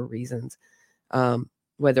whatever reasons,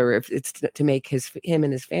 whether if it's to make him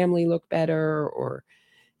and his family look better or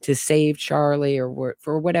to save Charlie or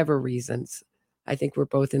for whatever reasons. I think we're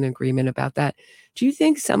both in agreement about that. Do you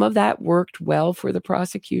think some of that worked well for the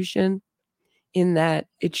prosecution in that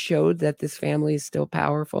it showed that this family is still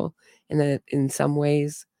powerful and that in some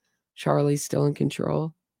ways Charlie's still in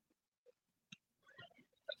control?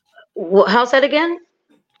 How's that again?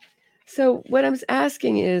 So what I'm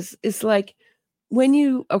asking is like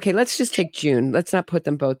when let's just take June. Let's not put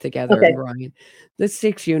them both together and Ryan. Let's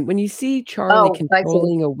take June. When you see Charlie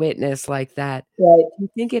controlling a witness like that, do you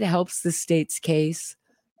think it helps the state's case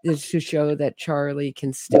to show that Charlie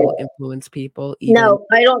can still influence people? No,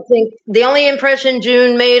 I don't think. The only impression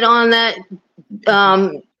June made on that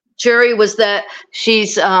jury was that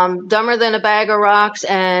she's dumber than a bag of rocks,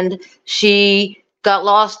 and she got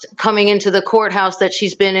lost coming into the courthouse that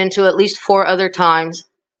she's been into at least 4 other times.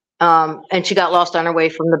 And she got lost on her way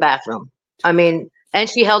from the bathroom. And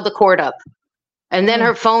she held the court up. And then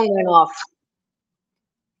her phone went off.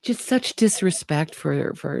 Just such disrespect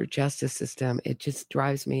for justice system. It just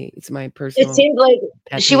drives me. It's my personal. It seemed like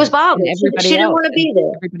she was bothered. She didn't want to be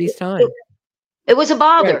there. Everybody's time. It was a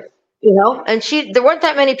bother, and there weren't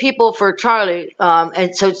that many people for Charlie.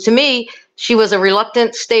 And so to me, she was a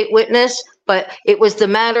reluctant state witness, but it was the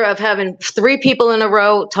matter of having 3 people in a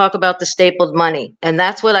row talk about the stapled money. And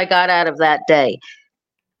that's what I got out of that day.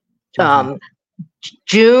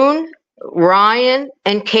 June, Ryan,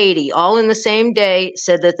 and Katie, all in the same day,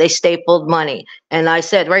 said that they stapled money. And I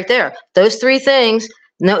said right there, those 3 things,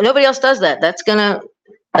 nobody else does that. That's gonna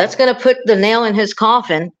put the nail in his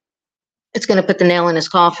coffin. It's gonna put the nail in his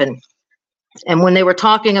coffin. And when they were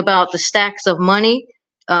talking about the stacks of money,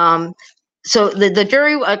 so the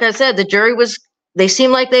jury, like I said, they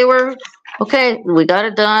seemed like they were, okay, we got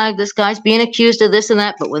to die. This guy's being accused of this and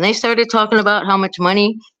that. But when they started talking about how much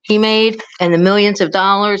money he made and the millions of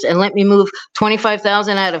dollars, and let me move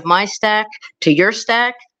 25,000 out of my stack to your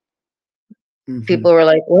stack, people were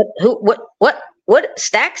like, what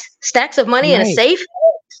stacks of money in a safe?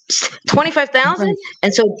 25,000?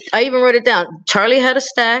 And so I even wrote it down. Charlie had a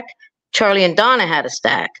stack. Charlie and Donna had a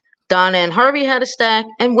stack. Donna and Harvey had a stack,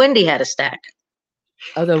 and Wendy had a stack.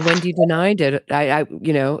 Although Wendy denied it,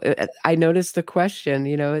 I noticed the question.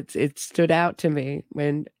 It stood out to me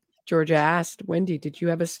when Georgia asked Wendy, "Did you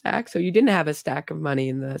have a stack?" So you didn't have a stack of money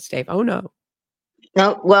in the safe? Oh no.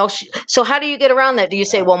 No. Well, so how do you get around that? Do you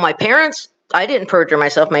say, "Well, my parents"? I didn't perjure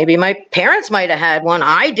myself. Maybe my parents might have had one.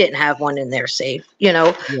 I didn't have one in their safe.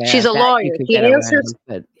 She's a lawyer.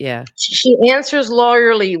 She answers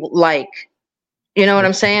lawyerly like. You know what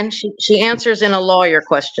I'm saying? She answers in a lawyer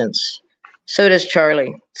questions. So does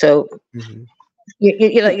Charlie. So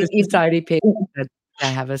The society paid to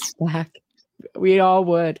have us back. We all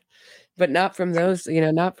would, but not from those,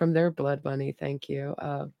 not from their blood money. Thank you.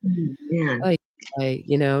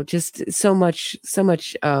 Just so much.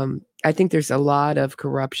 I think there's a lot of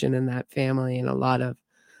corruption in that family and a lot of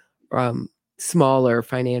smaller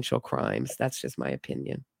financial crimes. That's just my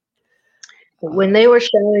opinion. When they were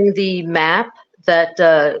showing the map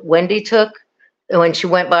that Wendy took when she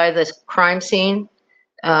went by the crime scene,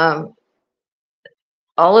 all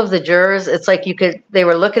of the jurors, it's like they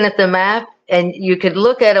were looking at the map and you could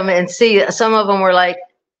look at them and see some of them were like,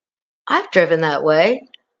 I've driven that way.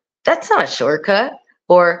 That's not a shortcut.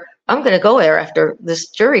 Or I'm going to go there after this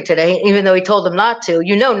jury today, even though he told them not to.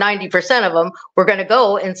 90% of them were going to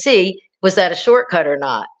go and see, was that a shortcut or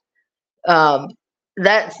not?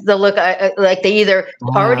 That's the look. Like they either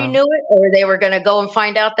already knew it or they were going to go and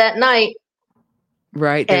find out that night.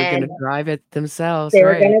 Right. They were going to drive it themselves. They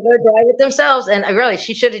were going to go drive it themselves. And really,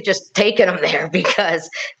 she should have just taken them there because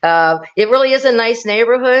it really is a nice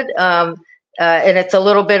neighborhood. And it's a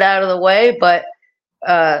little bit out of the way, but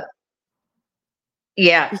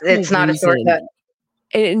it's not a shortcut.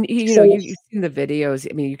 And you've seen the videos.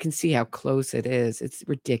 I mean, you can see how close it is. It's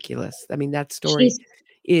ridiculous. I mean, that story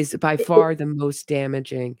is by far the most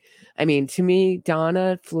damaging. I mean, to me,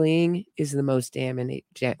 Donna fleeing is the most damaging.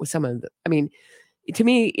 To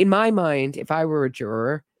me, in my mind, if I were a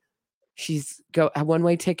juror, she's a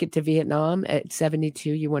one-way ticket to Vietnam at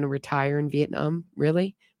 72. You want to retire in Vietnam,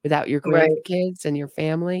 really, without your grandkids and your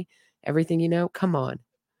family, everything come on.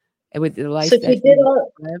 And with the life that she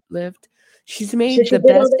lived, she's made the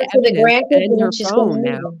best evidence in her phone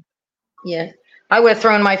now. Yeah, I would have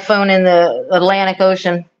thrown my phone in the Atlantic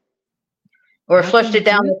Ocean, or flushed it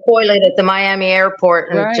down the toilet at the Miami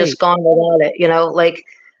airport and just gone without it.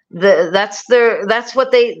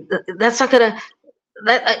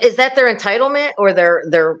 Is that their entitlement or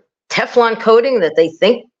their Teflon coating that they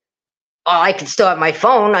think, I can still have my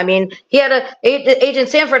phone. I mean, Agent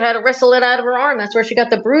Sanford had to wrestle it out of her arm. That's where she got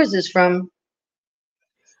the bruises from.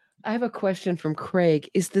 I have a question from Craig.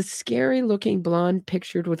 Is the scary looking blonde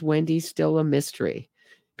pictured with Wendy still a mystery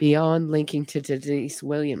beyond linking to Denise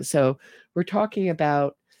Williams? So we're talking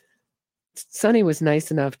about, Sonny was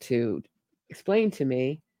nice enough to explain to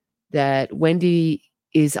me that Wendy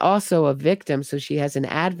is also a victim, so she has an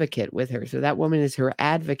advocate with her. So that woman is her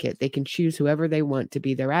advocate. They can choose whoever they want to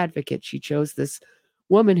be their advocate. She chose this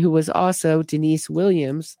woman who was also Denise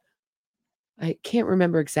Williams. I can't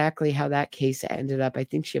remember exactly how that case ended up. I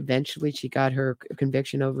think she got her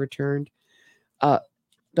conviction overturned.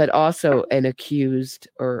 But also an accused,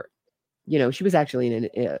 or, she was actually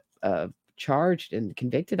charged and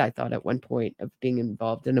convicted, I thought, at one point of being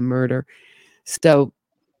involved in a murder. So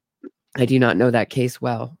I do not know that case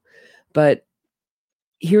well, but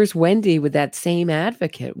here's Wendy with that same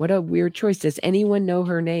advocate. What a weird choice. Does anyone know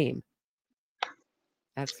her name?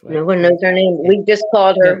 No one knows her name. We just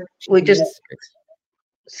called her.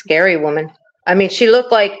 Scary woman. I mean, she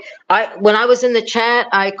looked like when I was in the chat,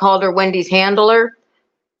 I called her Wendy's handler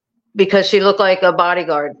because she looked like a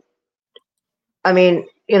bodyguard. I mean,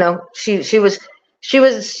 she had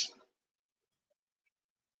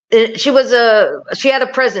a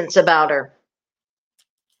presence about her.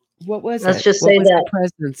 What was Let's it? just What say was that. The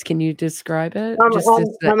presence? Can you describe it? I'm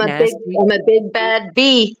a big bad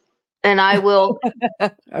bee, and I will,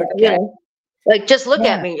 just look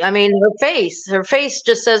at me. I mean, her face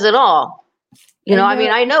just says it all.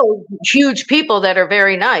 I know huge people that are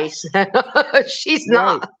very nice. She's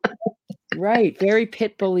not. Right. Very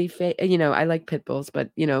pit bully face. I like pit bulls, but,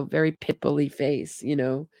 very pit bully face,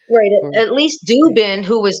 Right. At least Dubin,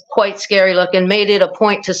 who was quite scary looking, made it a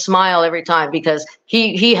point to smile every time because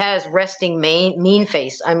he has resting mean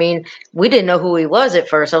face. I mean, we didn't know who he was at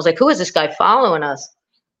first. I was like, who is this guy following us?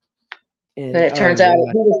 And it turns out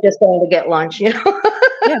he was just going to get lunch,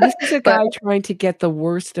 Yeah, this is a guy trying to get the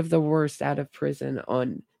worst of the worst out of prison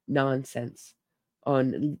on nonsense,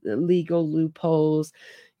 on legal loopholes,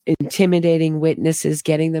 intimidating witnesses,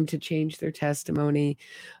 getting them to change their testimony,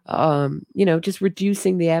 just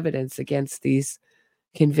reducing the evidence against these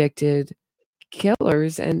convicted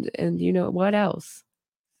killers and what else.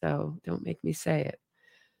 So don't make me say it.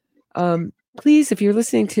 Please, if you're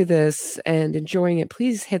listening to this and enjoying it,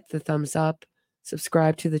 please hit the thumbs up,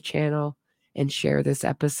 subscribe to the channel, and share this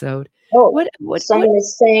episode. Someone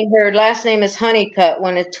is saying her last name is Honeycutt.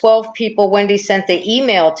 One of 12 people Wendy sent the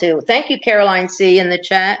email to. Thank you, Caroline C. in the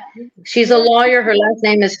chat. She's a lawyer. Her last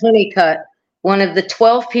name is Honeycutt. One of the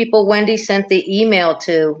 12 people Wendy sent the email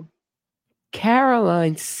to.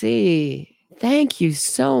 Caroline C. Thank you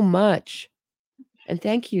so much. And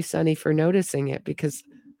thank you, Sonny, for noticing it, because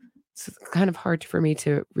it's kind of hard for me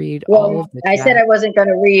to read all Well, of the I said I chat. wasn't going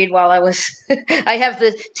to read while I was, I have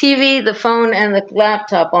the TV, the phone, and the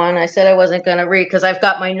laptop on. I said I wasn't going to read because I've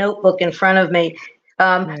got my notebook in front of me.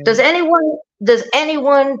 Right. Does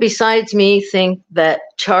anyone besides me think that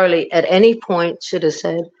Charlie at any point should have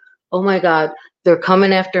said, oh my God, they're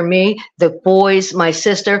coming after me, the boys, my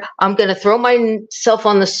sister, I'm going to throw myself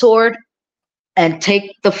on the sword and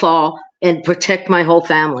take the fall and protect my whole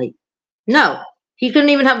family? No, he couldn't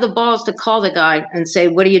even have the balls to call the guy and say,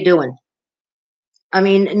 what are you doing? I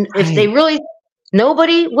mean, if they really,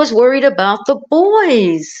 nobody was worried about the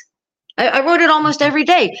boys. I wrote it almost every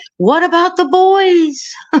day. What about the boys?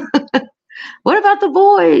 What about the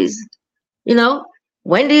boys? You know,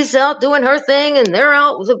 Wendy's out doing her thing and they're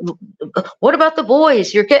out. What about the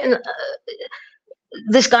boys? You're getting,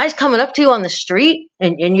 this guy's coming up to you on the street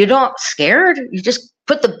and you're not scared. You just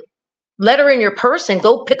put the letter in your purse and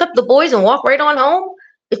go pick up the boys and walk right on home.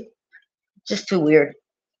 It's just too weird.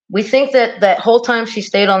 We think that whole time she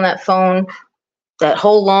stayed on that phone, that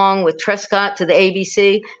whole long with Trescott to the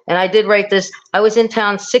ABC, and I did write this, I was in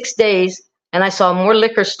town 6 days and I saw more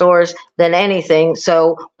liquor stores than anything.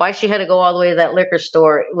 So why she had to go all the way to that liquor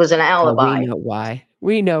store, it was an alibi. We know why.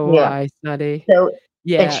 We know why, Sonny. So,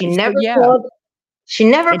 Yeah. and she never called. She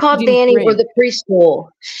never called Danny or the preschool.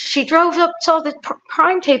 She drove up, saw the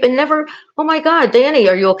crime tape, and never. Oh my God, Danny,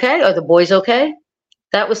 are you okay? Are the boys okay?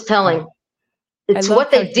 That was telling. It's what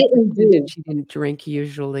they didn't do. She didn't drink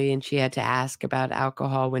usually, and she had to ask about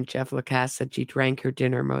alcohol when Jeff Lacasse said she drank her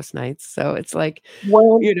dinner most nights. So it's like,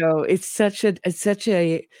 you know, it's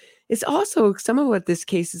also some of what this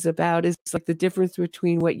case is about is like the difference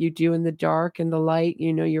between what you do in the dark and the light,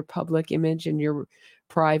 you know, your public image and your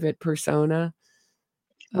private persona.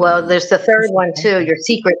 Well, there's the third one too, your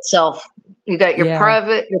secret self. You got your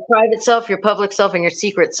private self, your public self, and your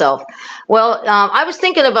secret self. Well, I was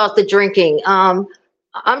thinking about the drinking. I'm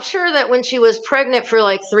sure that when she was pregnant for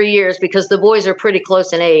like 3 years, because the boys are pretty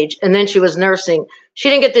close in age, and then she was nursing, she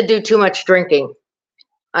didn't get to do too much drinking.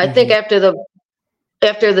 I think after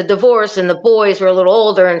the divorce and the boys were a little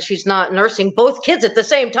older and she's not nursing both kids at the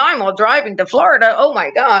same time while driving to Florida, oh my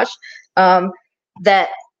gosh, that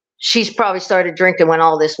she's probably started drinking when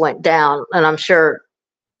all this went down. And I'm sure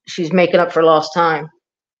she's making up for lost time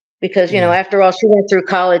because, you know, after all, she went through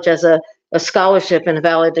college as a scholarship and a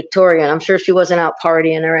valedictorian. I'm sure she wasn't out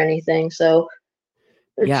partying or anything. So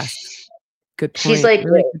yes, good point. She's like,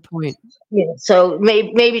 really good point. Yeah, so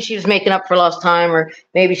maybe she was making up for lost time, or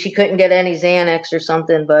maybe she couldn't get any Xanax or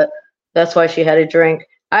something, but that's why she had a drink.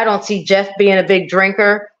 I don't see Jeff being a big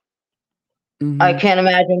drinker. I can't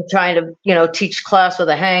imagine trying to, you know, teach class with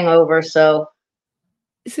a hangover. So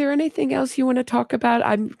is there anything else you want to talk about?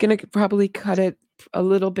 I'm going to probably cut it a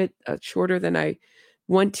little bit shorter than I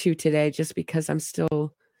want to today, just because I'm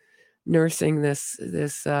still nursing this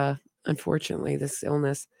unfortunately, this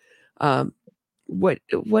illness. What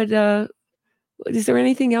is there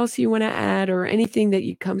anything else you want to add, or anything that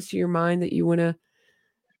comes to your mind that you want to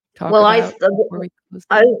talk about?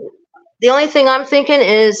 The only thing I'm thinking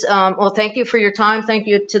is, well, thank you for your time. Thank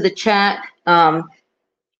you to the chat.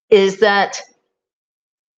 Is that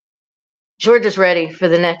George is ready for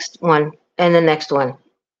the next one and the next one.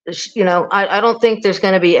 You know, I don't think there's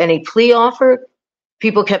going to be any plea offered.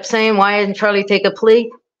 People kept saying, why didn't Charlie take a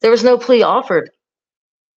plea? There was no plea offered.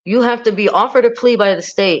 You have to be offered a plea by the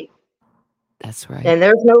state. That's right. And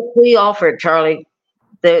there's no plea offered, Charlie.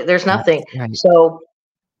 There's nothing. Right. So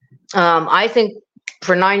I think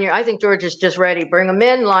for 9 years, I think George is just ready. Bring him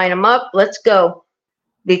in, line him up. Let's go.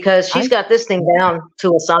 Because she's got this thing down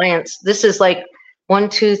to a science. This is like 1,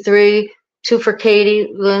 2, 3, 2 for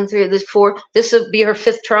Katie, 1, 3, this 4. This will be her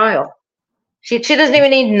 5th trial. She doesn't even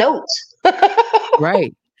need notes.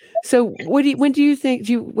 Right. So when do you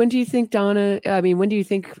think Donna,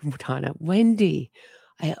 Wendy,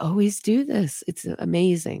 I always do this. It's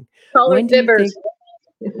amazing. When do you think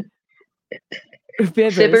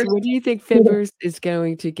Fibbers. When do you think Fibbers is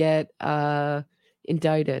going to get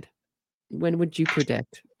indicted? When would you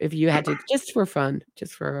predict, if you had to, just for a fun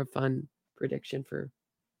prediction,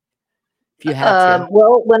 if you had to?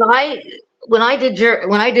 Well, when I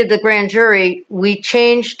did the grand jury, we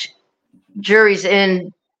changed juries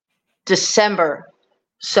in December.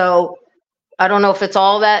 So I don't know if it's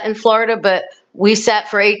all that in Florida, but we sat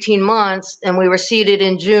for 18 months and we were seated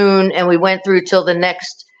in June and we went through till the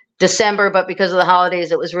next December, but because of the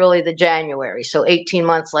holidays, it was really the January. So 18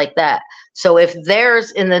 months like that. So if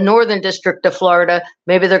there's in the Northern District of Florida,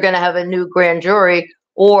 maybe they're going to have a new grand jury,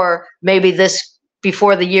 or maybe this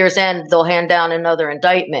before the year's end, they'll hand down another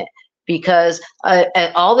indictment. because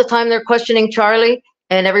all the time they're questioning Charlie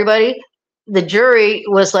and everybody, the jury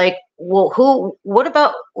was like, well, what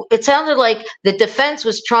about, it sounded like the defense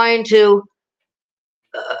was trying to,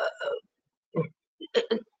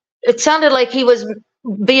 it sounded like he was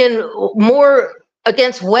being more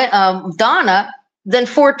against Donna than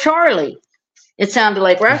for Charlie. It sounded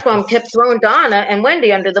like Rathbone kept throwing Donna and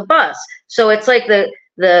Wendy under the bus. So it's like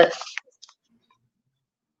the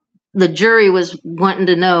jury was wanting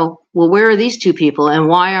to know, well, where are these two people and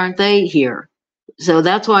why aren't they here? So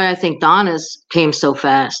that's why I think Donna's came so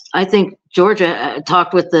fast. I think Georgia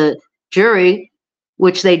talked with the jury,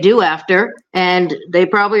 which they do after, and they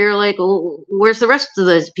probably are like, well, where's the rest of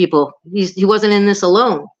those people? He wasn't in this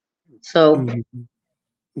alone. So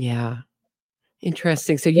yeah.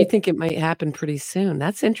 Interesting. So you think it might happen pretty soon?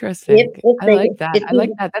 That's interesting. I like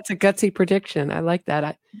that. That's a gutsy prediction. I like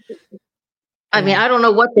that. I mean, I don't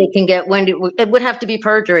know what they can get. Wendy, it would have to be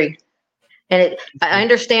perjury. And I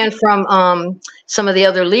understand from some of the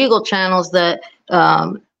other legal channels that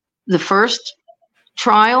the first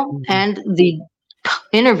trial and the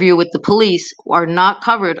interview with the police are not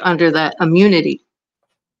covered under that immunity.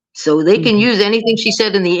 So they can use anything she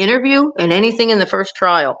said in the interview and anything in the first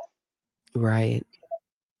trial. Right.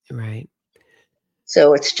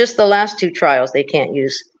 So it's just the last two trials they can't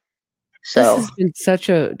use. So this has been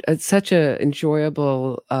such a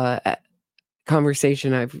enjoyable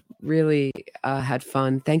conversation. I've really had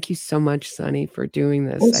fun. Thank you so much, Sunny, for doing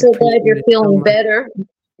this. I'm so glad you're feeling better.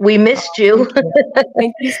 We missed you.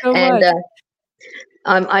 Thank you so much.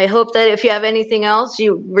 I hope that if you have anything else,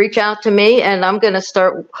 you reach out to me, and I'm going to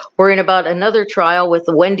start worrying about another trial with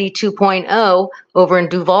the Wendy 2.0 over in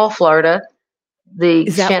Duval, Florida.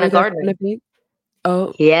 Is that Shanna where that's Gardner. gonna be?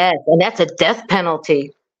 Oh, yes, and that's a death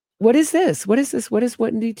penalty. What is this? What is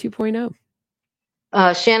Wendy 2.0?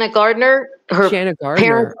 Shanna Gardner. Shanna Gardner.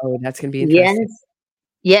 Parents, oh, that's going to be interesting.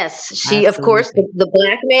 Yes. She, of course, the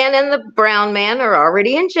black man and the brown man are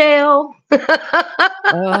already in jail. It's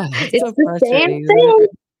so the same thing.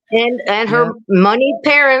 And her moneyed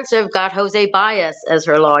parents have got Jose Baez as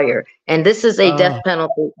her lawyer. And this is a death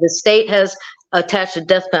penalty. The state has attached a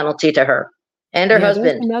death penalty to her and her husband.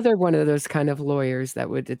 There's another one of those kind of lawyers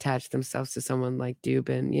that would attach themselves to someone like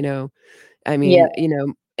Dubin, I mean,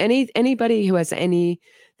 anybody who has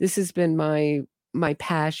this has been my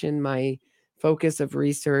passion, my focus of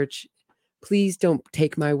research. Please don't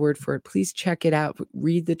take my word for it. Please check it out.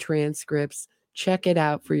 Read the transcripts, check it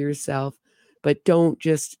out for yourself, but don't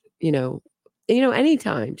just,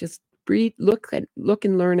 anytime, just read, look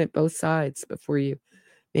and learn at both sides before you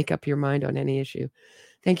make up your mind on any issue.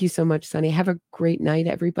 Thank you so much, Sunny. Have a great night,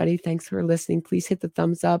 everybody. Thanks for listening. Please hit the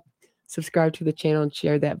thumbs up, subscribe to the channel, and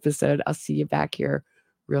share the episode. I'll see you back here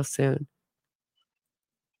real soon.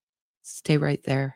 Stay right there.